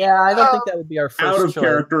mean, Yeah, I don't think that would be our first out of choice.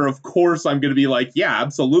 character, of course, I'm going to be like, yeah,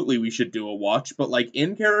 absolutely, we should do a watch. But like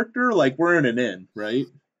in character, like we're in an inn, right?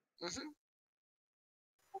 Mm-hmm.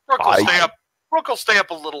 Rook will stay up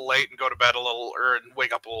a little late and go to bed a little, and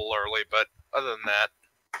wake up a little early. But other than that,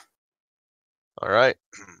 All right.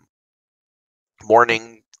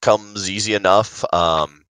 Morning comes easy enough.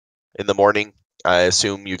 In the morning, I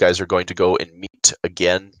assume you guys are going to go and meet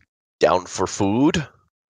again down for food.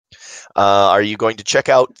 Are you going to check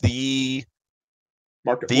out the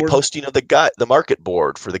Market board. posting of the market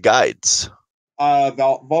board for the guides?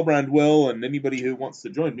 Valbrand will, and anybody who wants to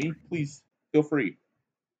join me, please feel free.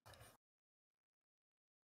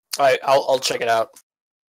 I'll check it out.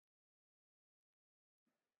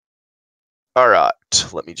 All right.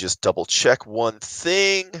 Let me just double check one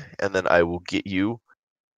thing, and then I will get you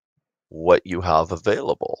what you have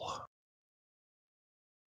available.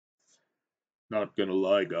 Not gonna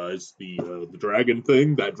lie, guys, the dragon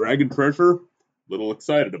thing, that dragon treasure, little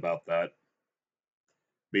excited about that.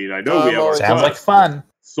 I mean, I know we have our sounds like quest, fun.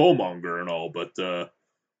 Soulmonger and all, but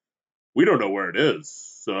we don't know where it is.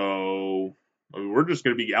 So I mean, we're just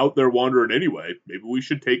gonna be out there wandering anyway. Maybe we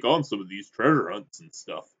should take on some of these treasure hunts and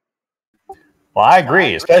stuff. Well, I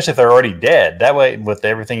agree, especially if they're already dead. That way, with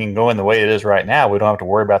everything going the way it is right now, we don't have to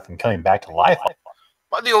worry about them coming back to life.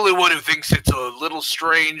 I'm the only one who thinks it's a little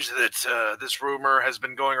strange that this rumor has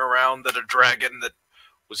been going around that a dragon that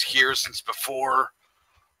was here since before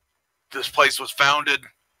this place was founded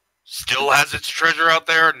still has its treasure out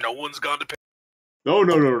there. No one's gone to pay.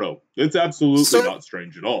 No. It's absolutely not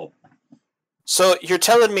strange at all. So you're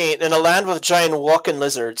telling me in a land with giant walking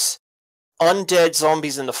lizards, undead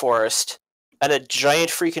zombies in the forest, and a giant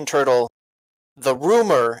freaking turtle, the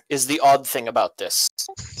rumor is the odd thing about this.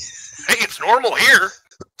 Hey, it's normal here.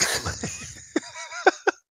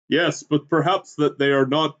 Yes, but perhaps that they are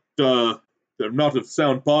not they're not of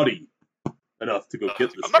sound body enough to go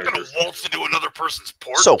get this. I'm not going to waltz into another person's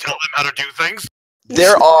port So, and tell them how to do things.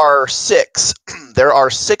 There are 6. There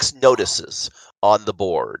are 6 notices on the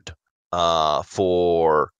board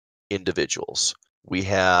for individuals. We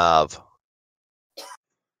have.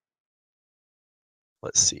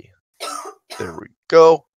 Let's see. There we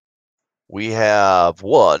go. We have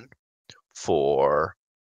one for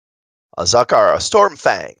Zakara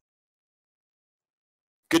Stormfang.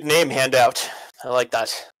 Good name handout. I like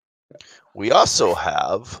that. We also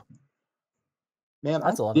have. Man,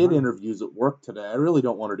 That's a lot I of did money. interviews at work today. I really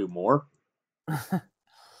don't want to do more.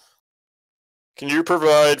 Can you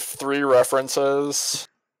provide 3 references?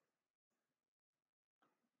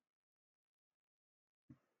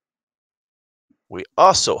 We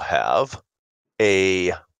also have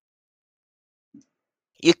a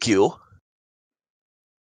Ikkyu.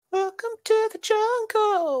 Welcome to the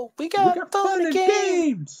jungle. We got fun and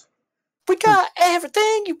games. We got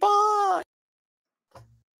everything you want.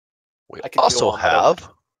 We I could go also on, but I won't. have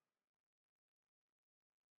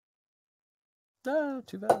No,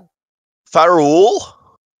 too bad. Farul.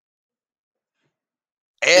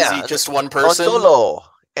 Is he And just one person? Gondolo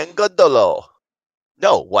and Gondolo.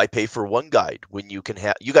 No, why pay for one guide when you can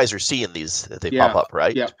have? You guys are seeing these; they pop up,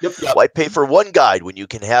 right? Yep. Why pay for one guide when you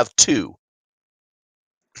can have 2?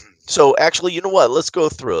 So actually, you know what? Let's go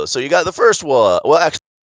through. So you got the first one. Well, actually,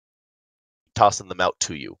 tossing them out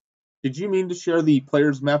to you. Did you mean to share the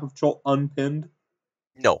player's map of Chult unpinned?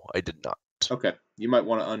 No, I did not. Okay, you might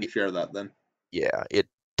want to unshare that then. Yeah, it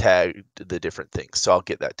tagged the different things, so I'll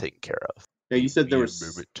get that taken care of. Yeah, you said there You was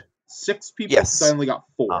move it. 6 people. Yes. I only got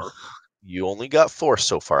 4. You only got 4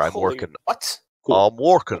 so far. I'm Holy working. What? Cool. I'm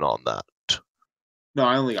working on that. No,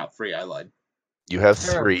 I only got 3. I lied. You have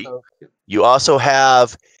Sure, 3. so- You also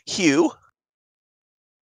have Hugh.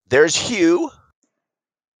 There's Hugh.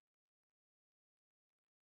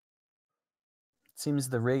 Seems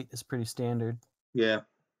the rate is pretty standard. Yeah.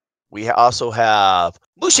 We also have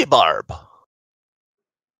Mushibarb.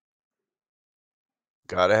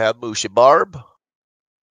 Gotta have Mushibarb.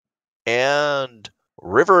 And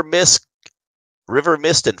River Mist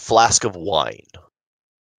and Flask of Wine.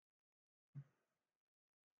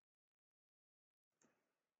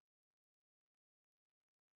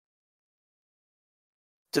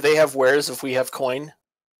 Do they have wares if we have coin?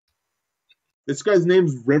 This guy's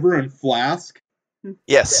name's River and Flask.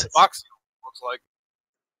 Yes. Box looks like.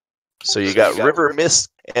 So you got River Mist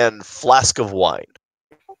and Flask of Wine.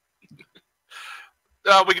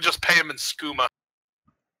 We could just pay him in skooma.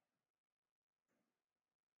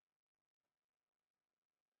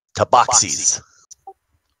 Tabaxis.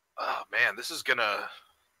 Oh man, this is gonna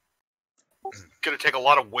take a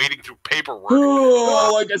lot of wading through paperwork.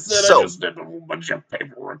 Oh, like I said, So- I just did a whole bunch of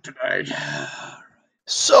paperwork today.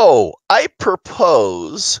 So I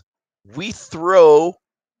propose we throw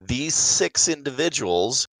these 6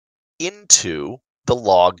 individuals into the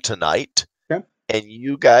log tonight, Okay. and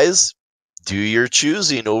you guys do your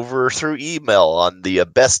choosing over through email on the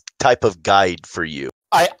best type of guide for you,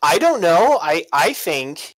 I don't know. I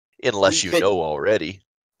think unless We you could- know already.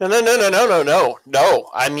 No.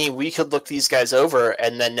 I mean, we could look these guys over,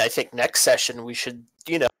 and then I think next session we should,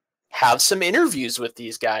 have some interviews with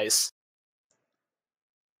these guys.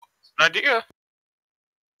 Idea.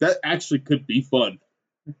 That actually could be fun.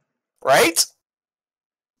 Right?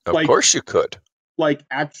 Of Like- course you could. Like,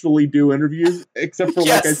 actually do interviews. Except for, like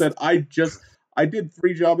I Yes. said, I did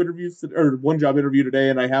 3 job interviews, or 1 job interview today,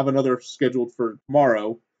 and I have another scheduled for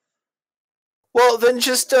tomorrow. Well, then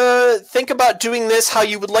just think about doing this how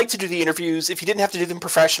you would like to do the interviews if you didn't have to do them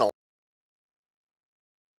professional.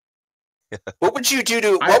 What would you do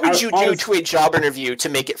to a job interview to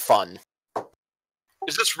make it fun?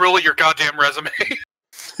 Is this really your goddamn resume?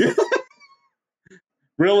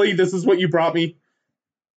 Really? This is what you brought me?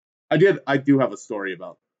 I do have a story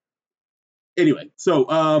about. Anyway, so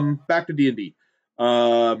back to D&D.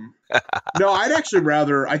 No,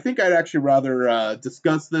 I think I'd actually rather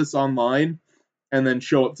discuss this online and then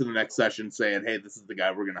show up to the next session saying, hey, this is the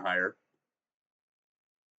guy we're going to hire.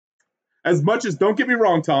 As much as, don't get me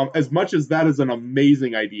wrong, Tom, as much as that is an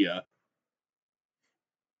amazing idea.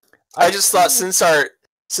 I just thought since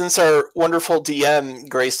our wonderful DM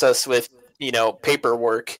graced us with,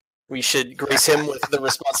 paperwork, we should grace him with the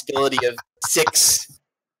responsibility of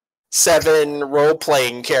 7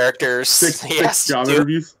 role-playing characters. 6 job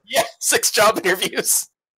interviews? Yeah, 6 job interviews.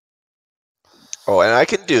 Oh, and I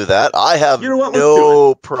can do that. I have You know what? Let's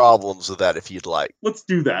no problems with that if you'd like. Let's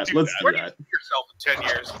do that. Where do you see yourself in 10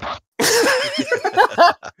 years?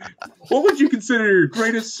 What would you consider your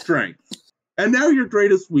greatest strength? And now your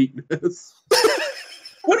greatest weakness?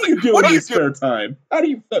 What do you do in your spare time? How do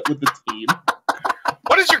you fit with the team?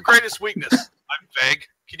 What is your greatest weakness? I'm vague.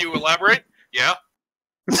 Can you elaborate? Yeah.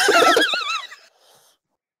 I'm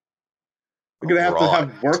going to have to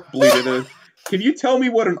have work bleeded in. Can you tell me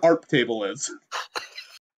what an ARP table is?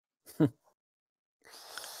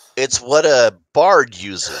 It's what a bard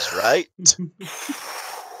uses, right?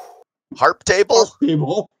 Harp table? ARP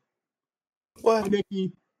table. What?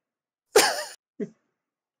 Nikki?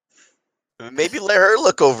 Maybe let her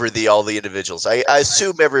look over all the individuals. I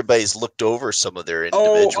assume everybody's looked over some of their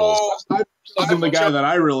individuals. I'm the guy that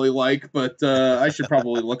I really like, but I should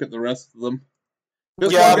probably look at the rest of them.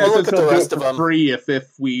 This Yeah, one guy we'll says look at he'll the do rest it of for them. free if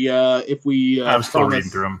we I'm still promise- reading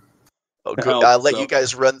through them. Oh, to good. help, I'll let so. you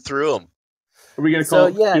guys run through them. Are we gonna So, call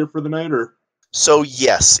it yeah. here for the night, or So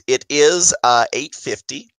yes, it is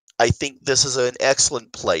 8:50. I think this is an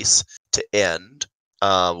excellent place to end.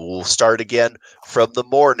 We'll start again from the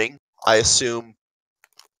morning. I assume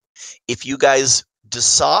if you guys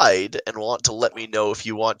decide and want to let me know if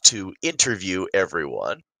you want to interview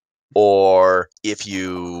everyone, or if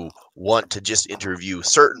you want to just interview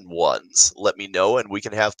certain ones, let me know and we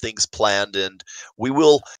can have things planned, and we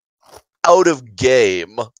will, out of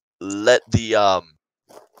game, let the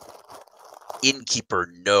innkeeper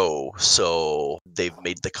know so they've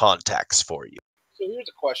made the contacts for you. So here's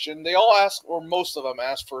a question. They all ask, or most of them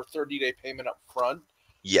ask, for a 30-day payment up front.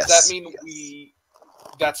 Yes. Does that mean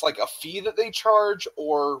that's like a fee that they charge,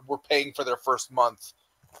 or we're paying for their first month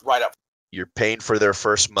right up? You're paying for their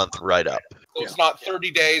first month right up. So it's not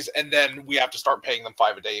 30 days, and then we have to start paying them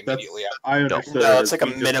 5 a day immediately after. I understood. No, it it's as like a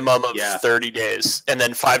we just- minimum of yeah. 30 days, and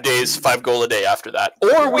then 5 days, 5 gold a day after that.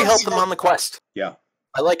 Or we help them on the quest. Yeah.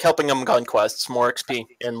 I like helping them on quests, more XP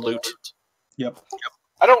and loot. Yep.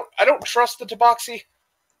 I don't trust the Tabaxi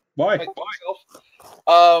Why?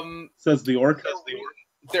 myself. Says the orc.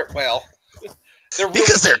 They're they're really,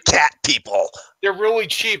 Because they're cat people. they're really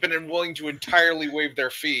cheap and willing to entirely waive their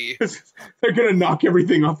fee. They're gonna knock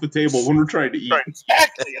everything off the table when we're trying to eat. Right.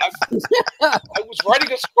 Exactly. I was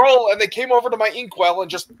writing a scroll, and they came over to my inkwell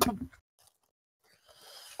and just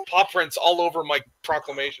paw prints all over my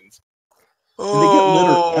proclamations. And they get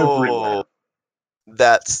litter everywhere.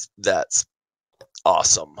 That's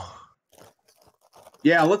awesome.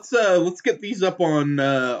 Yeah, let's get these up on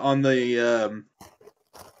the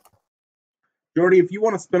Jordy, if you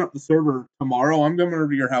want to spin up the server tomorrow, I'm coming over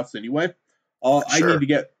to your house anyway. I Sure. need to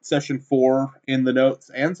get session 4 in the notes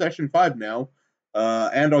and session 5 now,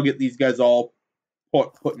 and I'll get these guys all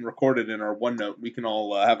put and recorded in our OneNote. We can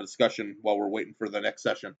all have a discussion while we're waiting for the next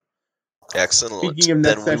session. Excellent. Speaking of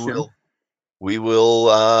next Then session, we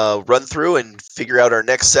will run through and figure out our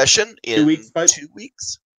next session in 2 weeks, Spike? 2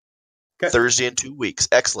 weeks. 'Kay. Thursday in 2 weeks.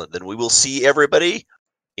 Excellent. Then we will see everybody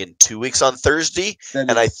in 2 weeks on Thursday, That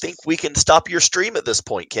and I is think we can stop your stream at this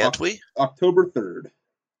point, can't we? October 3rd.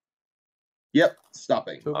 Yep,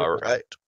 stopping. October All 3rd. right.